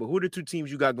gonna win, but who are the 2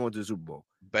 teams you got going to the Super Bowl?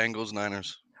 Bengals,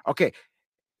 Niners. Okay.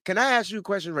 Can I ask you a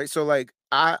question, right? So like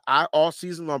I all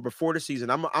season long before the season,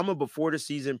 I'm a before the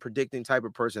season predicting type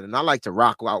of person, and I like to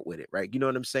rock out with it, right? You know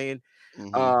what I'm saying?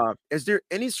 Mm-hmm. Is there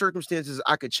any circumstances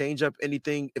I could change up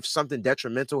anything if something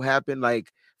detrimental happened?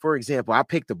 Like, for example, I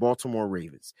picked the Baltimore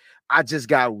Ravens. I just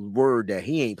got word that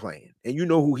he ain't playing, and you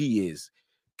know who he is.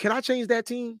 Can I change that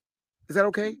team? Is that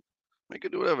okay? You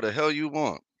can do whatever the hell you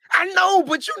want. I know,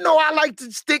 but you know I like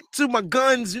to stick to my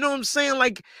guns. You know what I'm saying?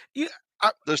 Like,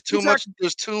 there's too much.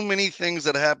 There's too many things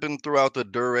that happen throughout the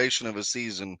duration of a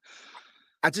season.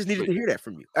 I just needed to hear that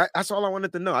from you. That's all I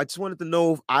wanted to know. I just wanted to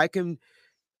know if I can.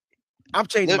 I'm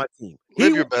changing my team.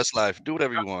 Live your best life. Do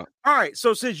whatever you want. All right.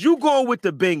 So since you going with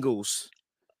the Bengals,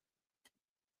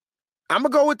 I'm gonna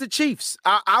go with the Chiefs.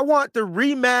 I want the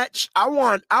rematch. I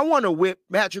want to whip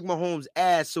Patrick Mahomes'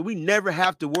 ass so we never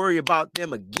have to worry about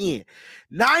them again.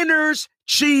 Niners,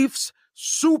 Chiefs,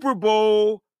 Super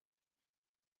Bowl.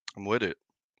 I'm with it.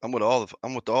 I'm with all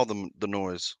the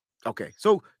noise. Okay.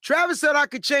 So Travis said I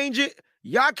could change it.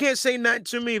 Y'all can't say nothing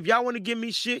to me. If y'all want to give me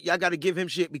shit, y'all got to give him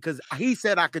shit because he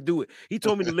said I could do it. He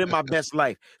told me to live my best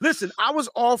life. Listen, I was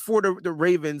all for the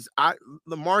Ravens.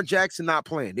 Lamar Jackson not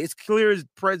playing. It's clear as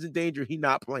present danger he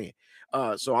not playing.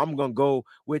 So I'm going to go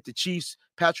with the Chiefs,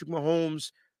 Patrick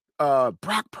Mahomes,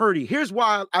 Brock Purdy. Here's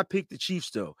why I picked the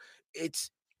Chiefs, though.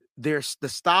 The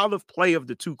style of play of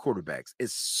the two quarterbacks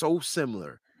is so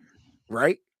similar,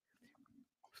 right?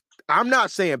 I'm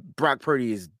not saying Brock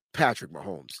Purdy is Patrick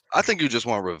Mahomes. I think you just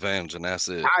want revenge, and that's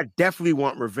it. I definitely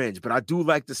want revenge, but I do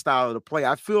like the style of the play.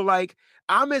 I feel like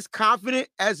I'm as confident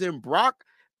as in Brock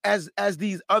as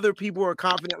these other people are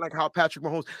confident, like how Patrick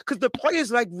Mahomes, because the play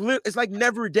is like it's like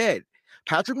never dead.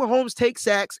 Patrick Mahomes takes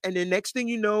sacks, and the next thing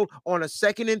you know, on a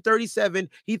 2nd and 37,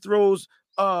 he throws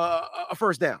a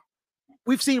first down.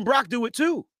 We've seen Brock do it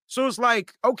too. So it's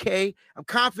like, okay, I'm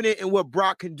confident in what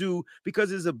Brock can do because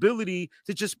his ability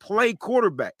to just play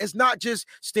quarterback. It's not just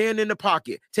stand in the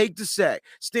pocket, take the sack,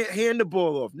 hand the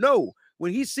ball off. No,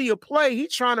 when he see a play,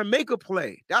 he's trying to make a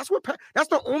play. That's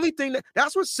the only thing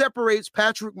that's what separates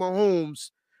Patrick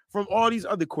Mahomes from all these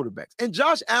other quarterbacks. And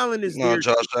Josh Allen is there.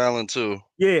 Josh Allen too.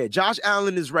 Yeah, Josh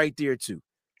Allen is right there too.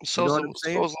 So's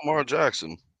Lamar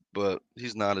Jackson. But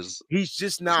he's not as. He's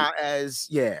just not as.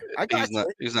 Yeah,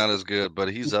 he's not as good, but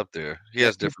he's up there. He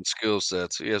has different skill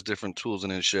sets. He has different tools in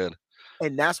his shed.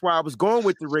 And that's why I was going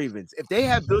with the Ravens. If they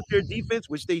have built their defense,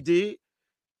 which they did,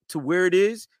 to where it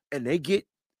is, and they get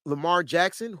Lamar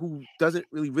Jackson, who doesn't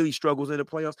really struggles in the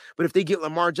playoffs, but if they get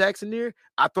Lamar Jackson there,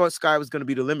 I thought sky was going to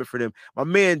be the limit for them. My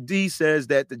man D says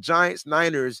that the Giants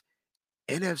Niners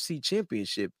NFC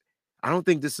Championship. I don't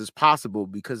think this is possible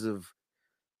because of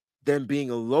them being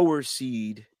a lower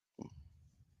seed,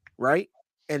 right?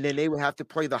 And then they would have to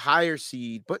play the higher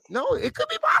seed. But no, it could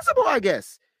be possible, I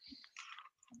guess.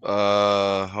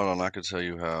 Hold on, I can tell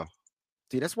you how.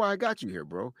 See, that's why I got you here,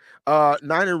 bro.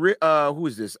 Who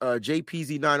is this?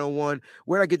 JPZ901.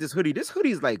 Where'd I get this hoodie? This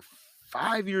hoodie is like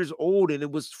 5 years old, and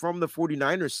it was from the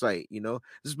 49ers site. You know,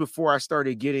 this is before I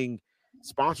started getting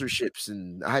sponsorships,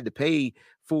 and I had to pay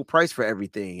full price for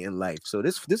everything in life. So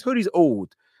this hoodie's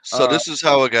old. So this is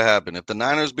how it could happen. If the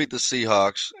Niners beat the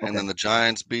Seahawks and then the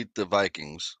Giants beat the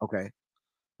Vikings,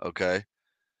 okay,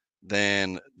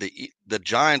 then the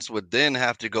Giants would then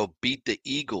have to go beat the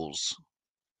Eagles.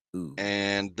 Ooh.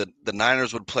 And the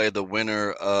Niners would play the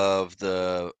winner of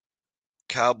the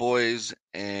Cowboys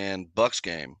and Bucks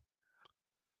game.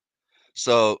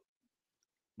 So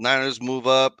Niners move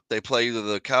up. They play either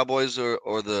the Cowboys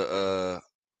or the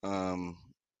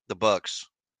Bucks.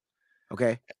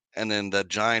 Okay. And then the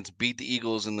Giants beat the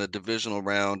Eagles in the divisional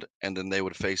round, and then they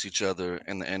would face each other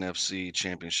in the NFC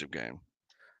Championship game.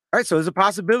 All right, so there's a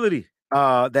possibility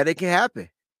that it can happen.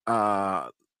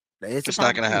 It's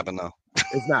not going to happen, though.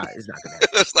 It's not going to happen.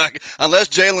 It's not, unless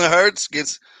Jalen Hurts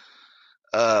gets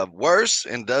worse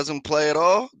and doesn't play at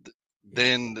all,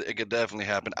 then it could definitely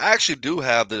happen. I actually do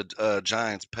have the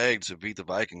Giants pegged to beat the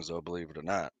Vikings, though, believe it or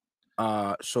not.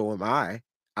 So am I.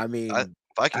 I mean,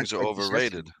 Vikings are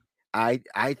overrated. I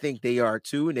think they are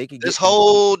too, and they can get this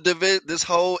whole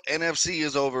NFC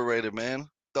is overrated, man.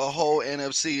 The whole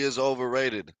NFC is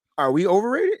overrated. Are we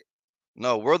overrated?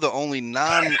 No, we're the only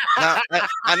I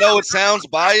know it sounds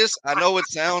biased. Bro.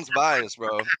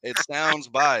 It sounds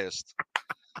biased.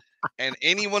 And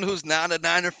anyone who's not a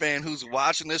Niner fan who's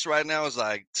watching this right now is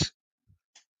like,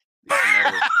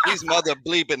 these mother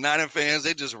bleeping Niner fans,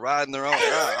 they just riding their own.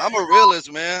 I'm a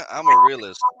realist, man. I'm a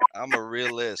realist,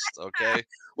 okay?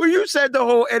 Well, you said the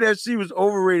whole NFC was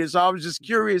overrated, so I was just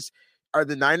curious, are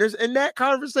the Niners in that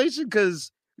conversation?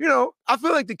 Because, you know, I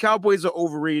feel like the Cowboys are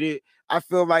overrated. I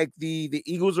feel like the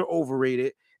Eagles are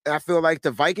overrated. And I feel like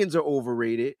the Vikings are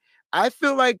overrated. I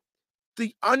feel like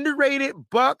the underrated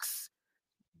Bucks,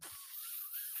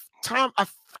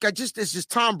 it's just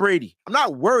Tom Brady. I'm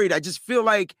not worried. I just feel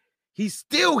like he's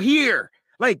still here.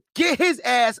 Like, get his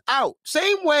ass out.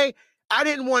 Same way I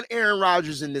didn't want Aaron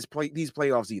Rodgers in these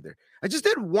playoffs either. I just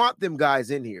didn't want them guys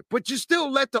in here. But you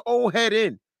still let the old head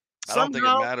in. I don't think it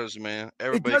Somehow, matters, man. it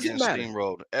Everybody doesn't getting matter.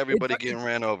 steamrolled. It, Everybody do- getting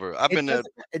ran over.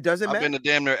 it doesn't I've been matter. to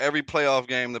damn near every playoff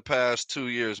game the past 2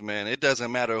 years, man. It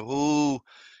doesn't matter who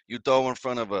you throw in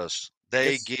front of us.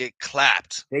 They It's, get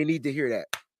clapped. they need to hear that.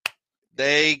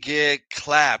 They get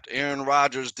clapped. Aaron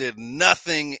Rodgers did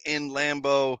nothing in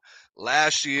Lambeau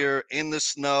last year in the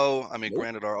snow. I mean, Nope.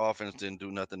 granted, our offense didn't do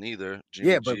nothing either.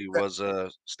 Yeah, Jimmy G was a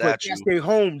but statue. that's their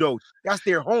home, though. That's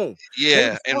their home. They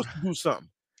Yeah, were and supposed to do something.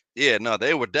 yeah, no,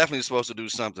 they were definitely supposed to do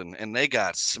something, and they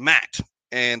got smacked.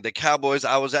 And the Cowboys,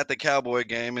 I was at the Cowboy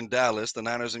game in Dallas, the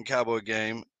Niners and Cowboy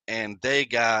game, and they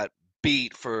got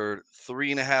beat for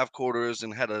 3.5 quarters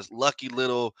and had a lucky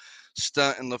little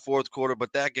stunt in the fourth quarter.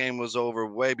 But that game was over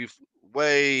way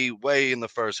in the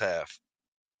first half.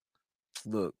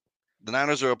 Look, The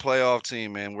Niners are a playoff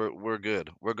team, man. We're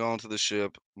good. We're going to the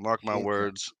ship. Mark my hands down.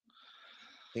 words.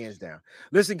 Hands down.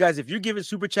 Listen, guys, if you're giving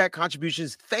super chat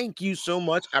contributions, thank you so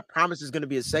much. I promise there's going to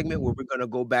be a segment where we're going to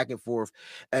go back and forth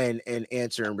and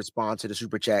answer and respond to the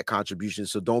super chat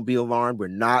contributions. So don't be alarmed. We're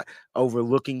not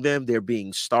overlooking them. They're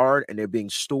being starred and they're being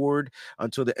stored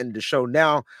until the end of the show.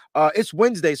 Now, it's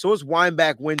Wednesday, so it's Wind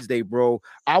Back Wednesday, bro.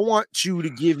 I want you to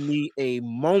give me a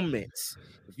moment.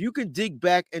 If you can dig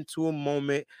back into a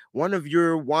moment, one of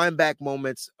your wind back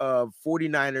moments of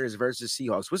 49ers versus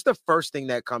Seahawks, what's the first thing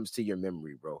that comes to your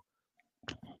memory, bro?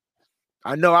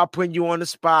 I know I'm putting you on the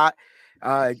spot.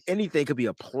 Anything could be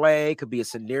a play, could be a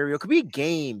scenario, could be a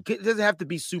game. It doesn't have to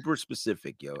be super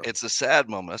specific, yo. It's a sad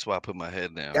moment. That's why I put my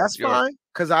head down. That's fine,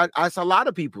 because I saw a lot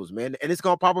of people's, man, and it's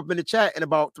gonna pop up in the chat in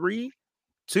about 3,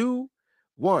 2,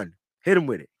 1. Hit them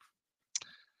with it.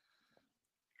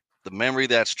 The memory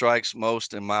that strikes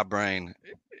most in my brain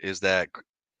is that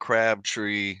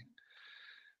Crabtree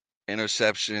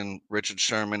interception, Richard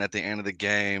Sherman at the end of the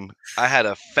game. I had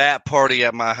a fat party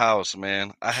at my house,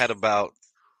 man. I had about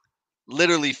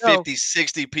literally 50,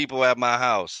 60 people at my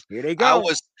house. Here they go.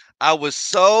 I was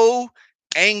so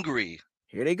angry.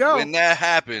 Here they go. When that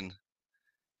happened,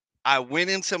 I went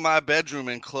into my bedroom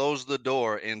and closed the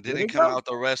door and didn't come out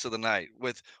the rest of the night.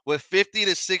 With 50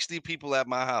 to 60 people at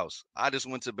my house, I just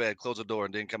went to bed, closed the door,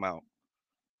 and didn't come out.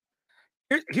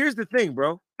 Here's the thing,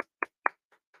 bro.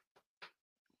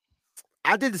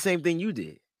 I did the same thing you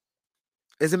did.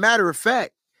 As a matter of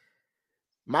fact,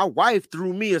 my wife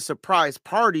threw me a surprise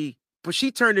party, but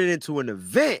she turned it into an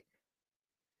event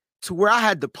to where I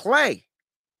had to play.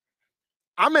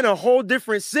 I'm in a whole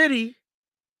different city.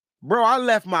 Bro, I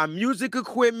left my music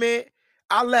equipment.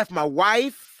 I left my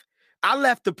wife. I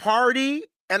left the party,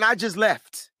 and I just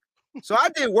left. So I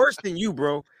did worse than you,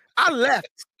 bro. I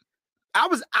left. I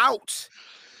was out.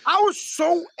 I was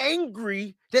so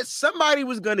angry that somebody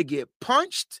was going to get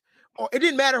punched, or it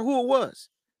didn't matter who it was.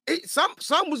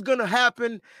 Something was going to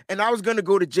happen, and I was going to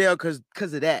go to jail because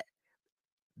of that.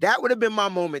 That would have been my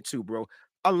moment too, bro.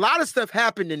 A lot of stuff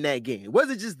happened in that game. It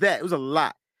wasn't just that. It was a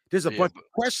lot. There's a bunch of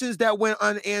questions that went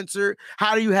unanswered.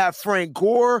 How do you have Frank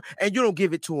Gore and you don't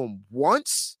give it to him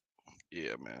once?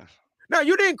 Yeah, man. Now,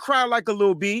 you didn't cry like a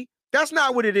little B. That's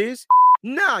not what it is.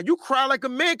 Nah, you cry like a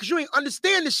man because you ain't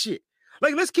understand the shit.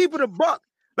 Like, let's keep it a buck.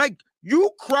 Like, you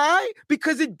cry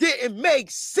because it didn't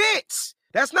make sense.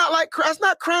 That's not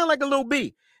crying like a little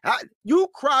B. You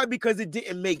cry because it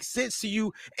didn't make sense to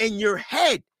you in your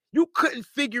head. You couldn't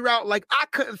figure out, like I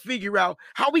couldn't figure out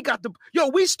how we got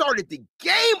we started the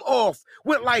game off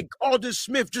with like Aldon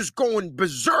Smith just going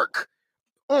berserk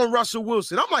on Russell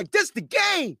Wilson. I'm like, this is the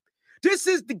game. This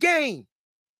is the game.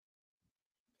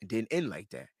 It didn't end like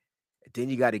that. And then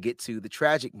you got to get to the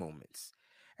tragic moments.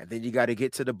 And then you got to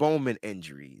get to the Bowman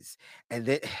injuries. And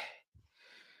then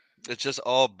it's just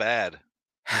all bad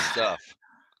stuff.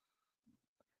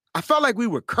 I felt like we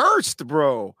were cursed,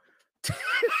 bro.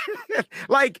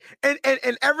 Like, and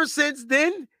ever since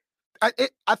then,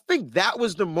 I think that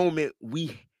was the moment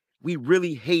we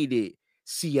really hated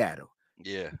Seattle.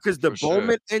 Yeah, because the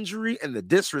Bowman injury and the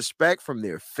disrespect from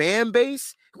their fan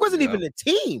base, it wasn't even the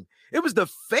team. It was the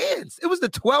fans. It was the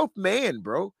 12th man,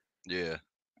 bro. Yeah.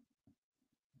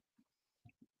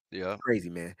 Yeah. Crazy,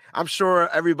 man. I'm sure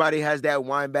everybody has that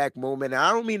wind back moment. And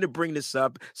I don't mean to bring this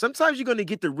up. Sometimes you're going to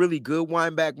get the really good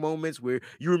wind back moments where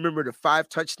you remember the 5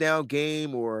 touchdown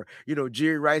game or,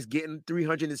 Jerry Rice getting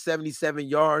 377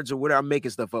 yards or whatever. I'm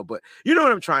making stuff up, but you know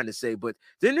what I'm trying to say. But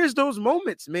then there's those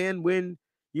moments, man, when,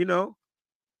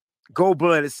 Gold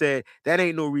Blood has said, that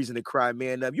ain't no reason to cry,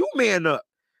 man up. You man up.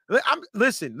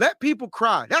 Listen, let people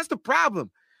cry. That's the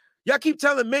problem. Y'all keep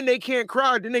telling men they can't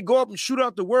cry, then they go up and shoot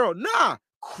out the world. Nah.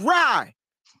 Cry,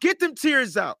 get them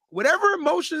tears out. Whatever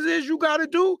emotions is you got to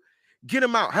do, get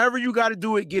them out. However you got to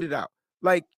do it, get it out.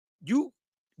 Like you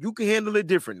can handle it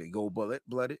differently, Gold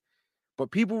Blooded. but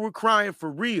people were crying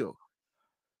for real.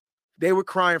 They were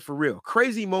crying for real.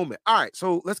 Crazy moment. All right,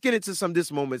 so let's get into some of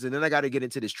this moments, and then I got to get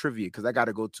into this trivia because I got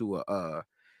to go to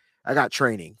I got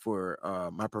training for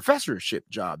my professorship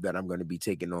job that I'm going to be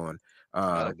taking on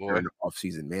during the off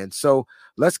season, man. So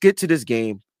let's get to this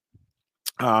game.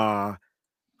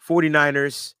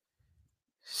 49ers,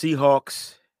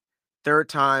 Seahawks, third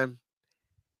time.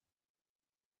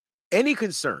 Any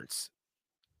concerns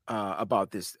about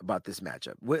this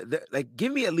matchup? Like,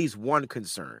 give me at least one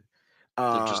concern.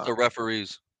 Just the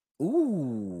referees.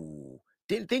 Ooh,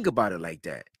 didn't think about it like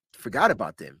that. Forgot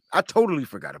about them. I totally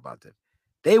forgot about them.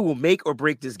 They will make or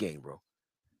break this game, bro.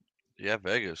 Yeah,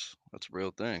 Vegas. That's a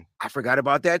real thing. I forgot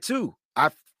about that too.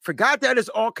 I forgot that it's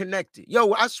all connected.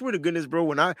 Yo, I swear to goodness, bro,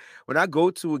 when I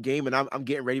go to a game and I'm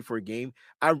getting ready for a game,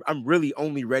 I'm really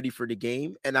only ready for the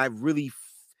game. And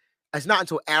it's not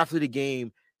until after the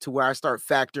game to where I start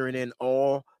factoring in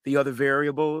all the other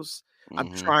variables.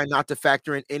 I'm trying not to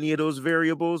factor in any of those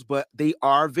variables, but they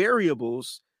are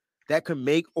variables that can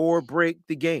make or break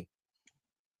the game.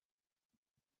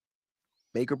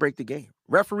 Make or break the game.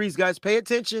 Referees, guys, pay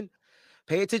attention.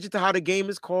 Pay attention to how the game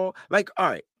is called. Like, all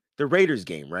right, the Raiders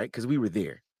game, right? Because we were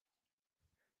there.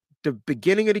 The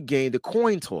beginning of the game, the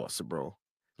coin toss, bro,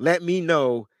 let me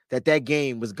know that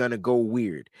game was going to go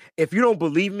weird. If you don't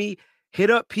believe me, hit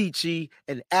up Peachy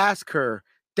and ask her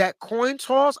that coin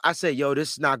toss. I said, yo,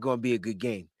 this is not going to be a good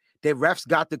game. The refs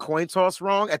got the coin toss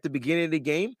wrong at the beginning of the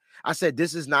game. I said,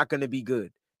 this is not going to be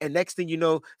good. And next thing you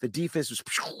know, the defense was...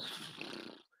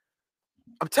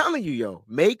 I'm telling you, yo,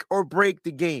 make or break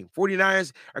the game.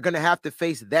 49ers are going to have to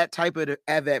face that type of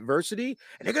adversity,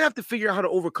 and they're going to have to figure out how to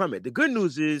overcome it. The good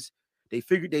news is they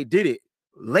figured they did it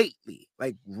lately,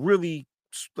 like really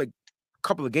like a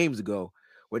couple of games ago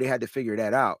where they had to figure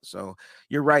that out. So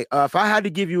you're right. If I had to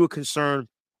give you a concern,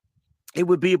 it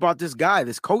would be about this guy,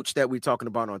 this coach that we're talking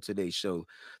about on today's show,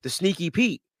 the Sneaky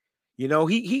Pete. You know,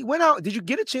 he went out. Did you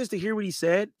get a chance to hear what he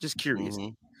said? Just curious.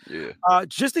 Yeah.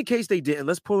 Just in case they didn't,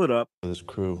 let's pull it up. This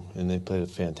crew, and they played a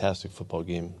fantastic football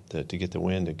game to get the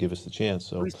win, to give us the chance.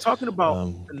 So he's talking about the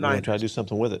Niners. We're gonna try to do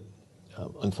something with it.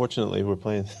 Unfortunately, we're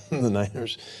playing the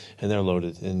Niners, and they're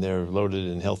loaded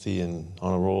and healthy and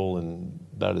on a roll and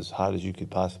about as hot as you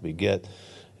could possibly get,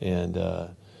 and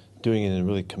doing it in a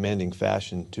really commanding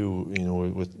fashion too. You know,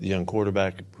 with the young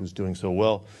quarterback who's doing so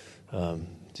well,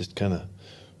 just kind of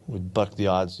would buck the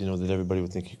odds. You know, that everybody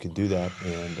would think you could do that,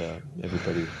 and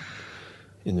everybody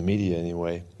in the media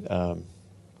anyway.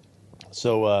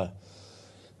 So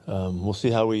we'll see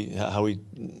how we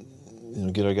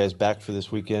get our guys back for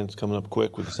this weekend. It's coming up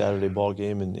quick with the Saturday ball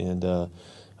game, and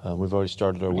we've already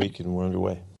started our week and we're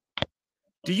underway.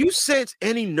 Do you sense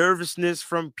any nervousness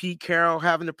from Pete Carroll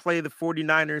having to play the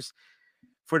 49ers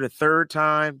for the third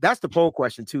time? That's the poll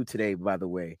question too today, by the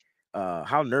way.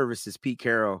 How nervous is Pete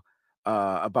Carroll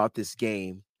about this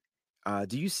game?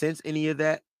 Do you sense any of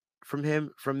that from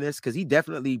him from this? Because he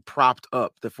definitely propped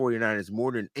up the 49ers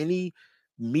more than any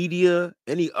media,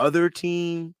 any other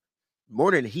team,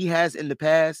 more than he has in the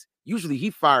past. Usually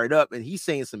he fired up and he's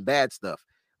saying some bad stuff.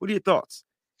 What are your thoughts?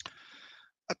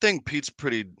 I think Pete's a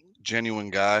pretty genuine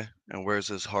guy and wears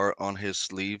his heart on his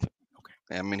sleeve.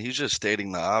 Okay. I mean, he's just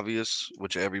stating the obvious,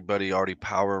 which everybody already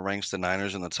power ranks the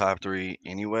Niners in the top 3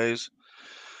 anyways.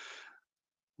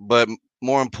 But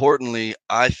more importantly,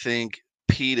 I think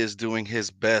Pete is doing his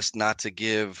best not to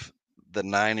give the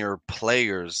Niner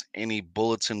players any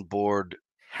bulletin board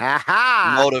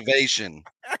motivation.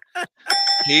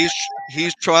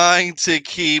 He's trying to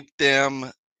keep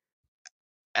them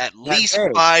at least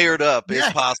fired up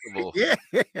as possible. Yeah,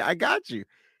 I got you.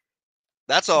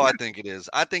 That's all I think it is.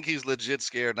 I think he's legit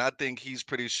scared, and I think he's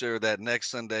pretty sure that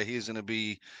next Sunday he's going to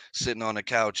be sitting on the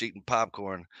couch eating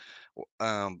popcorn.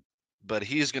 But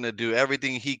he's going to do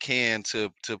everything he can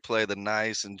to play the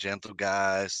nice and gentle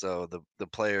guy. So the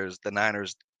players, the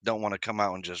Niners, don't want to come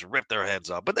out and just rip their heads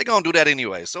off. But they're going to do that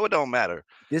anyway, so it don't matter.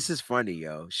 This is funny,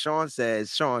 yo.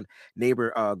 Sean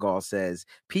neighbor Gall says,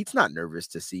 Pete's not nervous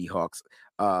to see Hawks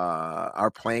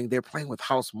are playing. They're playing with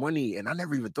house money, and I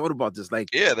never even thought about this. Like,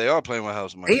 yeah, they are playing with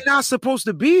house money. They not supposed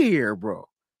to be here, bro.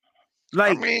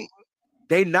 Like, I mean,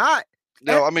 they not.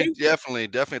 No, I mean, definitely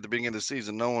at the beginning of the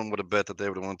season, no one would have bet that they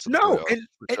would have won to the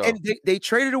playoffs. And they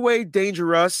traded away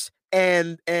Dangerous,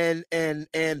 and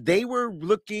they were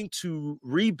looking to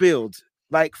rebuild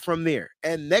like from there.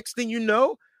 And next thing you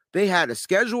know, they had a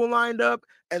schedule lined up,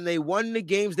 and they won the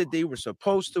games that they were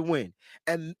supposed to win.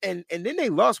 And then they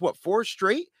lost 4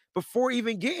 straight before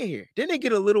even getting here. Then they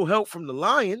get a little help from the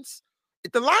Lions.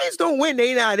 If the Lions don't win,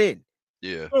 they not in.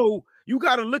 Yeah. So you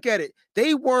got to look at it.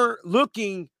 They weren't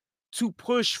looking to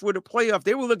push for the playoff.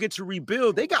 They were looking to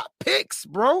rebuild. They got picks,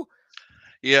 bro.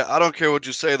 Yeah, I don't care what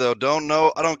you say, though.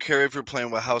 I don't care if you're playing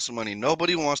with house money.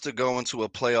 Nobody wants to go into a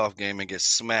playoff game and get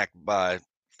smacked by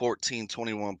 14,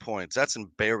 21 points. That's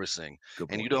embarrassing.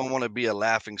 And you don't want to be a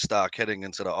laughing stock heading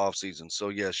into the offseason. So,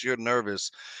 yes, you're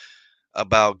nervous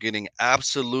about getting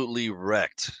absolutely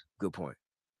wrecked. Good point.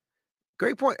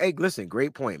 Great point. Hey, listen,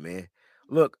 great point, man.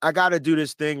 Look, I got to do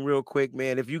this thing real quick,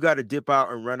 man. If you got to dip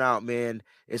out and run out, man,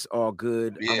 it's all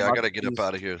good. Yeah, I got to get up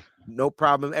out of here. No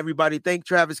problem. Everybody, thank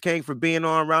Travis King for being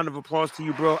on. Round of applause to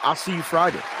you, bro. I'll see you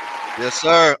Friday. Yes,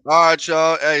 sir. All right,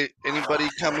 y'all. Hey, anybody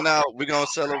coming out, we're going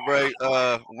to celebrate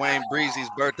Wayne Breezy's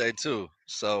birthday, too.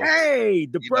 So, hey,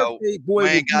 the birthday boy.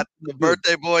 Wayne got the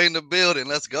birthday boy in the building.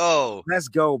 Let's go. Let's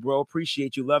go, bro.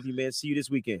 Appreciate you. Love you, man. See you this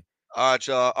weekend. All right,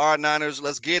 y'all. All right, Niners,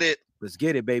 let's get it. Let's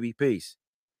get it, baby. Peace.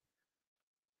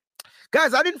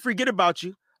 Guys, I didn't forget about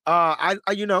you.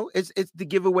 It's the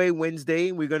giveaway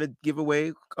Wednesday. We're gonna give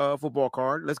away a football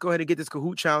card. Let's go ahead and get this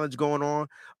Kahoot challenge going on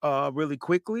really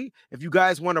quickly. If you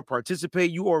guys want to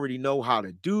participate, you already know how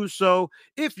to do so.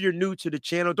 If you're new to the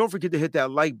channel, don't forget to hit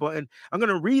that like button. I'm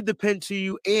gonna read the pin to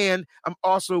you, and I'm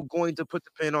also going to put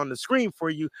the pin on the screen for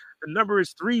you. The number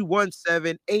is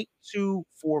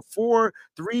 317-8244.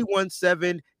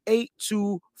 317-8244.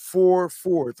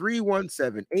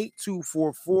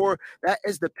 317-8244. That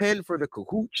is the pin for the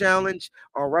Kahoot challenge.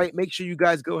 All right. Make sure you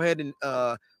guys go ahead and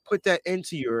put that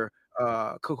into your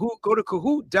Kahoot. Go to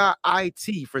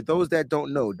kahoot.it for those that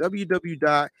don't know.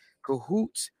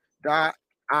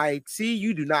 www.kahoot.it.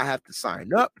 You do not have to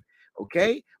sign up.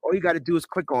 Okay. All you got to do is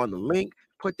click on the link.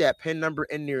 Put that pin number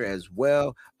in there as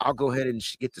well. I'll go ahead and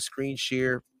get the screen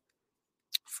share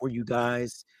for you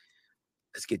guys.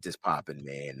 Let's get this popping,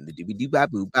 man. All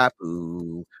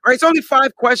right, it's only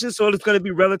 5 questions, so it's going to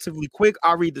be relatively quick.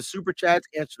 I'll read the super chats,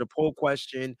 answer the poll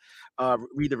question,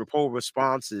 read the poll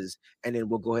responses, and then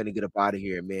we'll go ahead and get up out of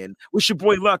here, man. Wish your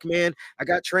boy luck, man. I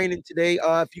got training today.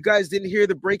 If you guys didn't hear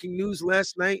the breaking news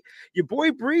last night, your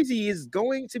boy Breezy is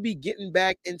going to be getting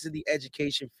back into the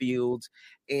education field,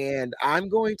 and I'm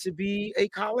going to be a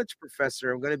college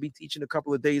professor. I'm going to be teaching a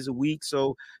couple of days a week,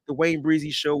 so the Wayne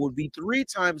Breezy Show will be 3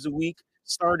 times a week.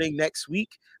 Starting next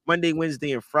week, Monday,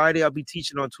 Wednesday, and Friday. I'll be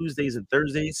teaching on Tuesdays and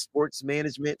Thursdays, sports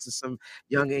management to some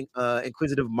young,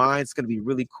 inquisitive minds. It's going to be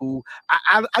really cool.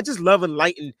 I just love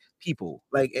enlightened people,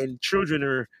 and children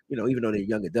are, even though they're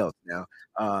young adults now,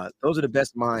 those are the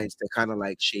best minds to kind of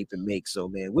shape and make. So,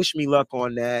 man, wish me luck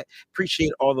on that.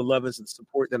 Appreciate all the love and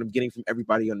support that I'm getting from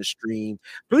everybody on the stream.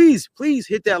 Please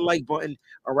hit that like button.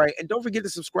 All right. And don't forget to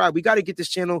subscribe. We got to get this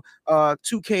channel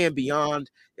 2K and beyond.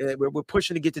 We're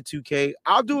pushing to get to 2K.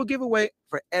 I'll do a giveaway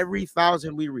for every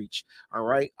 1,000 we reach. All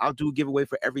right. I'll do a giveaway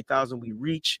for every 1,000 we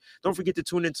reach. Don't forget to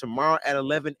tune in tomorrow at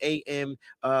 11 a.m.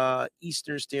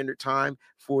 Eastern Standard Time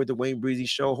for the Wayne Breezy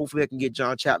Show. Hopefully I can get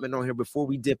John Chapman on here before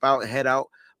we dip out and head out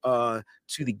to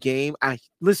the game.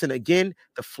 Listen again,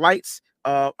 the flights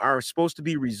are supposed to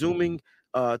be resuming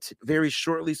very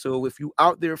shortly. So if you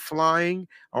out there flying,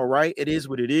 all right, it is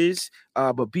what it is.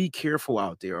 But be careful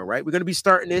out there. All right. We're going to be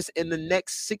starting this in the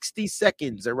next 60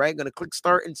 seconds. All right. Going to click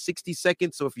start in 60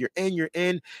 seconds. So if you're in, you're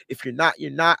in. If you're not, you're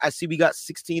not. I see we got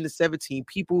 16 to 17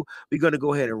 people. We're going to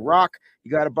go ahead and rock.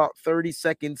 You got about 30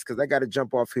 seconds because I got to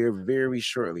jump off here very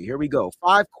shortly. Here we go.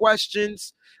 5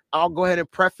 questions. I'll go ahead and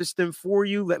preface them for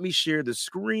you. Let me share the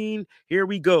screen. Here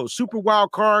we go. Super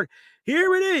wild card.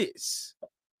 Here it is.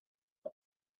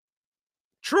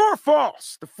 True or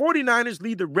false? The 49ers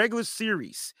lead the regular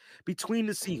series between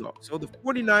the Seahawks. So the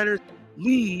 49ers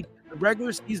lead the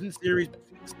regular season series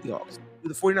between the Seahawks. Do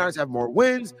the 49ers have more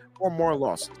wins or more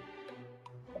losses?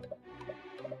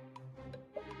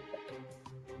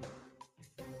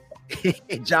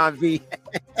 John V.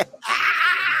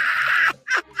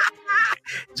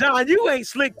 John, you ain't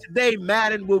slick today.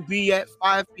 Madden will be at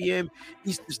 5 p.m.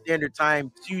 Eastern Standard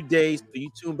Time, 2 days. So you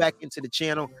tune back into the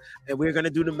channel, and we're going to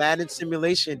do the Madden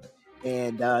simulation.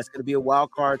 And it's going to be a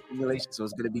wild card simulation, so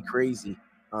it's going to be crazy.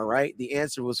 All right. The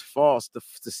answer was false. The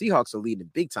Seahawks are leading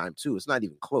big time, too. It's not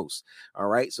even close. All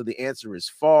right. So the answer is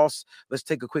false. Let's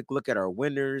take a quick look at our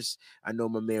winners. I know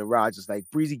my man Raj is like,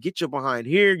 Breezy, get your behind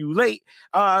here. You late.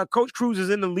 Coach Cruz is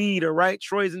in the lead. All right.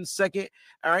 Troy's in second.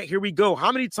 All right. Here we go.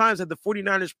 How many times have the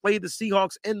 49ers played the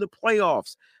Seahawks in the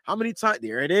playoffs? How many times?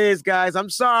 There it is, guys. I'm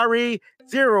sorry.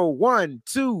 0, 1,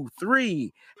 2,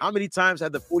 3. How many times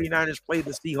have the 49ers played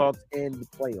the Seahawks in the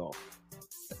playoffs?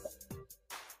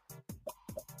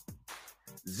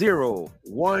 0,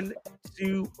 1,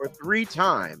 2, or 3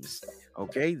 times.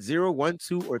 Okay, 0, 1,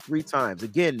 2, or 3 times.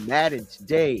 Again, Madden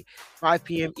today, 5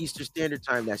 p.m. Eastern Standard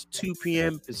Time. That's 2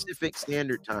 p.m. Pacific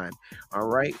Standard Time. All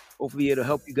right. Hopefully, it'll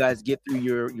help you guys get through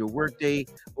your workday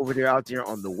over there out there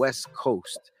on the West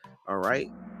Coast. All right.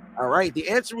 All right. The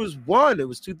answer was 1. It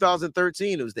was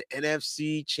 2013. It was the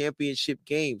NFC Championship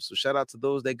game. So shout out to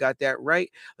those that got that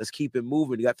right. Let's keep it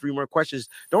moving. We got 3 more questions.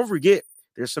 Don't forget,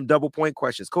 there's some double point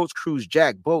questions. Coach Cruz,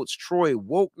 Jack, Boats, Troy,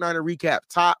 Woke Niner recap,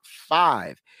 top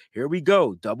 5. Here we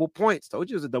go. Double points. Told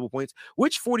you it was a double points.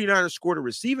 Which 49ers scored a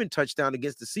receiving touchdown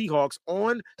against the Seahawks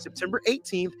on September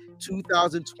 18th,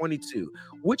 2022?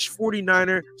 Which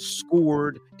 49er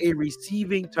scored a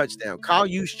receiving touchdown? Kyle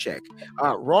Juszczyk,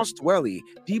 Ross Dwelly,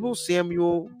 Deebo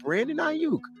Samuel, Brandon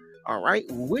Ayuk. All right.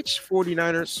 Which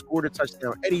 49er scored a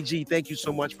touchdown? Eddie G, thank you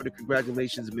so much for the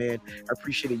congratulations, man. I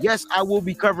appreciate it. Yes, I will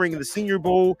be covering the Senior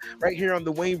Bowl right here on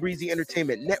the Wayne Breezy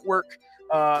Entertainment Network.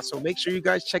 So make sure you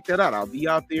guys check that out. I'll be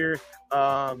out there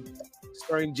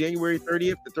starting January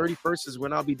 30th. The 31st is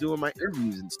when I'll be doing my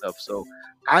interviews and stuff. So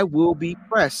I will be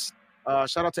pressed.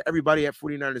 Shout out to everybody at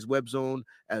 49ers Web Zone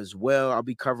as well. I'll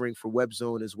be covering for Web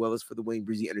Zone as well as for the Wayne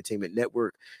Breezy Entertainment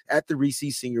Network at the Reese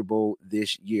Senior Bowl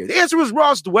this year. The answer was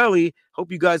Ross Dwelly.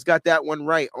 Hope you guys got that one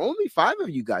right. Only 5 of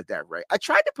you got that right. I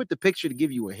tried to put the picture to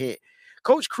give you a hint.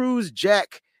 Coach Cruz,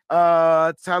 Jack,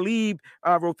 Talib,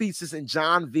 Rothesis, and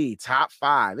John V. Top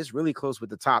 5. It's really close with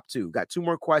the top 2. Got 2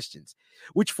 more questions.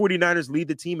 Which 49ers lead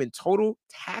the team in total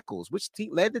tackles? Which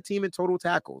team led the team in total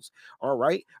tackles? All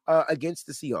right. Against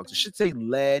the Seahawks. It should say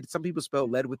led. Some people spell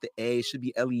led with the A. It should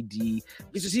be LED.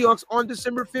 Against the Seahawks on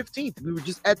December 15th. We were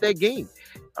just at that game.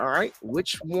 All right.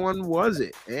 Which one was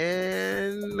it?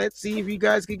 And let's see if you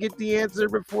guys can get the answer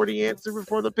before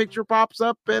the picture pops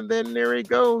up. And then there it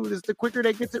goes. The quicker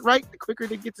that gets it right, the quicker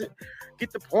that gets it,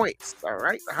 get the points. All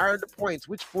right. The higher the points.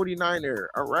 Which 49er?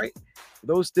 All right. For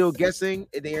those still guessing,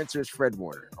 the answer is Fred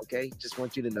Warner. Okay. Just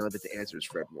want you to know that the answer is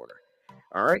Fred Warner.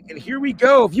 All right. And here we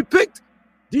go. If you picked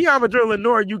Deommodore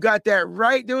Lenoir, you got that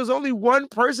right. There was only one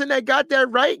person that got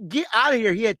that right. Get out of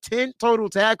here. He had 10 total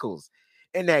tackles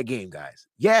in that game, guys.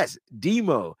 Yes,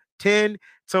 Demo, 10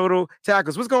 total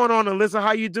tackles. What's going on, Alyssa?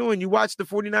 How you doing? You watched the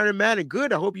 49er Madden.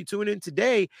 Good. I hope you tune in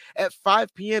today at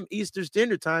 5 p.m. Eastern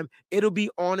Standard Time. It'll be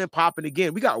on and popping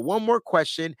again. We got one more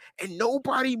question, and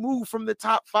nobody moved from the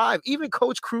top 5. Even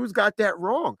Coach Cruz got that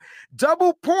wrong.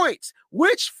 Double points.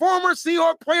 Which former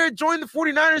Seahawks player joined the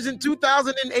 49ers in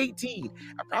 2018?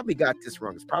 I probably got this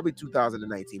wrong. It's probably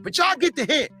 2019. But y'all get the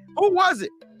hint. Who was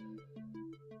it?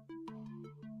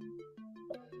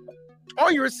 Oh,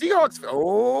 you're a Seahawks fan.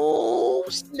 Oh,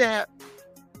 snap.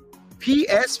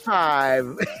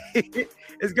 PS5.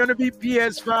 It's going to be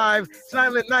PS5.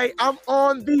 Silent Night, I'm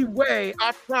on the way.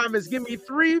 I promise. Give me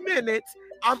 3 minutes.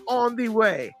 I'm on the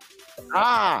way.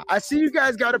 I see you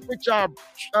guys got to put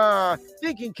your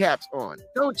thinking caps on,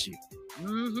 don't you?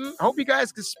 I hope you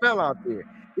guys can spell out there.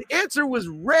 The answer was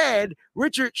Red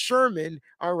Richard Sherman,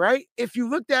 all right? If you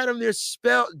looked at them, they're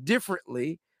spelled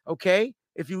differently, okay?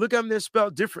 If you look at them, they're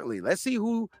spelled differently. Let's see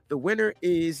who the winner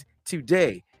is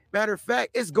today. Matter of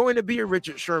fact, it's going to be a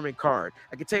Richard Sherman card.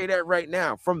 I can tell you that right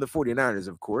now from the 49ers,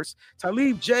 of course.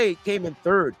 Talib J came in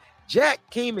 3rd. Jack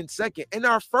came in 2nd. And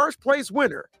our first place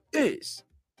winner is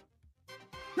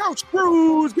Coach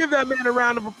Cruz. Give that man a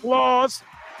round of applause.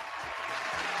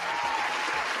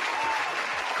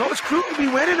 Coach Cruz be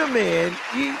winning them, man.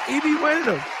 He be winning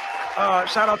them.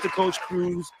 Shout out to Coach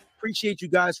Cruz. Appreciate you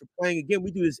guys for playing. Again,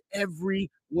 we do this every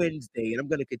Wednesday, and I'm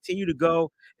going to continue to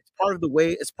go. It's part of the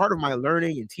way. It's part of my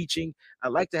learning and teaching. I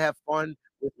like to have fun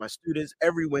with my students.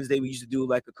 Every Wednesday, we used to do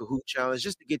like a Kahoot challenge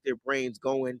just to get their brains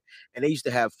going, and they used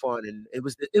to have fun. And it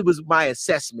was my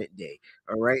assessment day.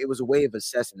 All right, it was a way of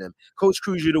assessing them. Coach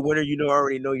Cruz, you're the winner. You know, I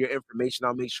already know your information.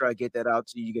 I'll make sure I get that out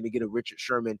to you. You're going to get a Richard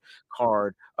Sherman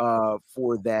card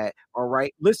for that. All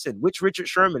right, listen, which Richard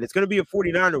Sherman? It's going to be a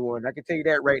 49er one. I can tell you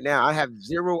that right now. I have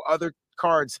 0 other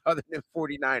cards other than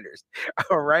 49ers.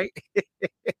 All right.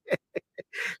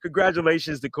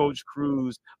 Congratulations to Coach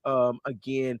Cruz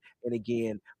again and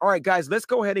again. All right, guys, let's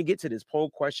go ahead and get to this poll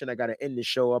question. I got to end the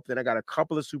show up. Then I got a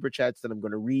couple of super chats that I'm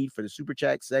going to read for the super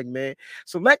chat segment.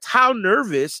 Select how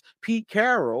nervous Pete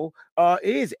Carroll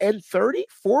is. And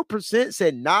 34%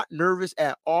 said not nervous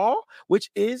at all,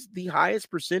 which is the highest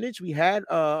percentage. We had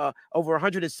over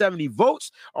 170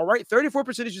 votes. All right,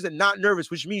 34% said not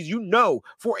nervous, which means you know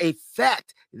for a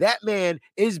fact that man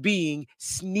is being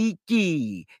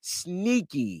sneaky.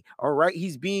 All right,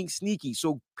 he's being sneaky.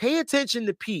 So pay attention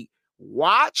to Pete.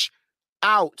 Watch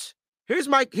out. Here's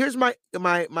my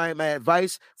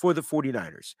advice for the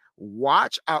 49ers.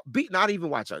 Watch out. Not even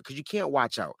watch out, because you can't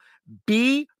watch out.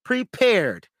 Be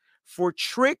prepared for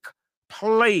trick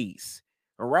plays.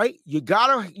 All right. You got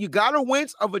a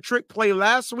wince of a trick play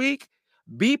last week.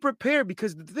 Be prepared,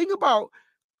 because the thing about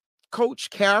Coach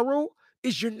Carroll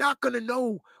is you're not going to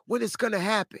know when it's going to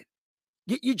happen.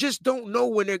 You just don't know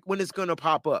when it's going to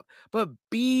pop up. But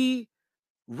be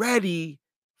ready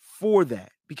for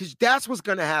that, because that's what's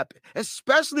going to happen,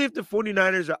 especially if the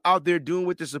 49ers are out there doing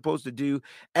what they're supposed to do,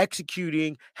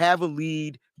 executing, have a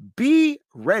lead. Be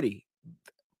ready.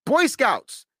 Boy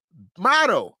Scouts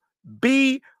motto,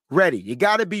 be ready. You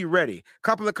got to be ready. A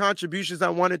couple of contributions I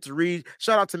wanted to read.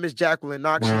 Shout out to Miss Jacqueline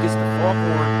Knox. She gets the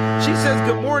foghorn. She says,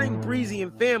 good morning, Breezy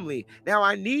and family. Now,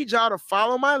 I need y'all to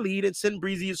follow my lead and send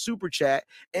Breezy a super chat.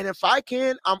 And if I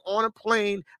can, I'm on a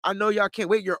plane. I know y'all can't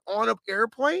wait. You're on an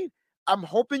airplane? I'm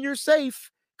hoping you're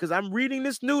safe, because I'm reading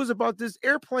this news about this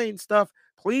airplane stuff.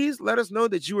 Please let us know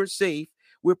that you are safe.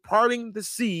 We're parting the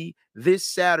sea this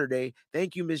Saturday.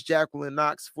 Thank you, Miss Jacqueline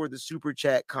Knox, for the super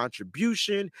chat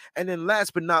contribution. And then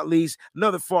last but not least,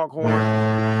 another foghorn.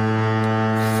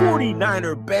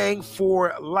 49er bang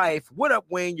for life. What up,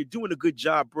 Wayne? You're doing a good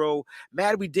job, bro.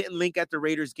 Mad we didn't link at the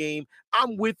Raiders game.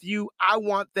 I'm with you. I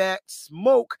want that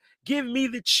smoke. Give me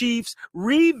the Chiefs.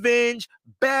 Revenge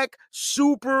back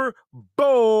Super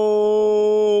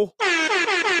Bowl.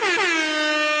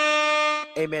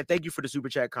 Hey, man, thank you for the super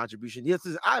chat contribution. Yes,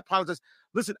 listen, I apologize.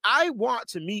 Listen, I want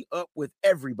to meet up with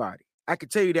everybody. I can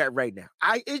tell you that right now.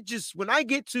 When I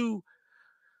get to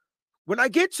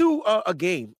a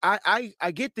game,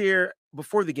 I get there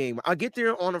before the game. I get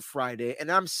there on a Friday, and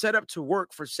I'm set up to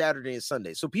work for Saturday and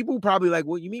Sunday. So people probably like,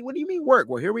 what do you mean work?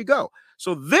 Well, here we go.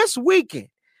 So this weekend,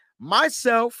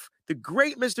 myself, the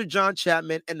great Mr. John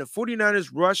Chapman, and the 49ers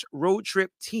Rush Road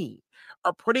Trip team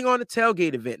are putting on a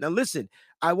tailgate event. Now, listen,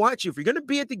 I want you, if you're going to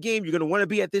be at the game, you're going to want to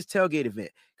be at this tailgate event.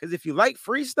 Because if you like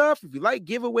free stuff, if you like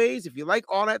giveaways, if you like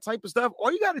all that type of stuff,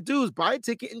 all you got to do is buy a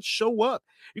ticket and show up.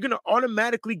 You're going to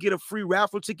automatically get a free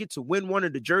raffle ticket to win one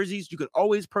of the jerseys. You can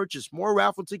always purchase more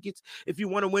raffle tickets if you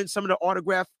want to win some of the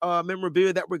autograph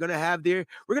memorabilia that we're going to have there.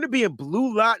 We're going to be in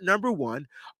Blue Lot number 1.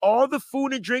 All the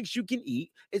food and drinks you can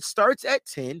eat. It starts at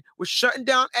 10. We're shutting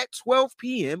down at 12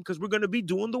 p.m. because we're going to be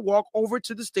doing the walk over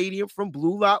to the stadium from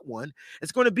Blue Lot 1.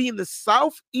 It's going to be in the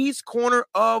southeast corner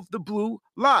of the Blue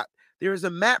Lot. There's a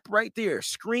map right there.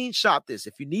 Screenshot this.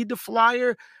 If you need the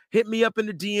flyer, hit me up in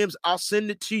the DMs. I'll send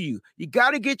it to you. You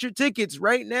got to get your tickets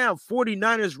right now.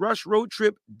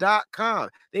 49ersrushroadtrip.com.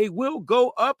 They will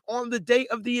go up on the day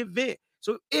of the event.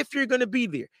 So if you're going to be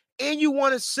there and you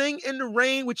want to sing in the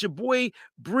rain with your boy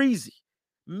Breezy,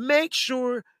 make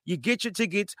sure you get your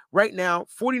tickets right now.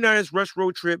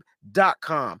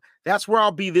 49ersrushroadtrip.com. That's where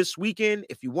I'll be this weekend.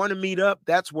 If you want to meet up,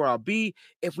 that's where I'll be.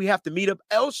 If we have to meet up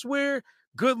elsewhere,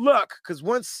 good luck, because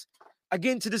once I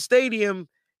get into the stadium,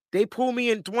 they pull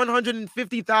me in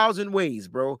 150,000 ways,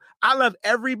 bro. I love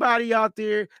everybody out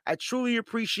there. I truly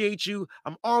appreciate you.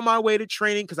 I'm on my way to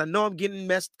training because I know I'm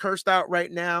getting cursed out right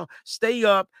now. Stay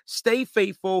up, stay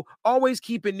faithful, always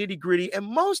keep it nitty-gritty. And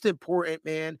most important,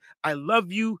 man, I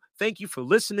love you. Thank you for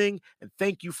listening, and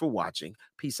thank you for watching.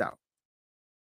 Peace out.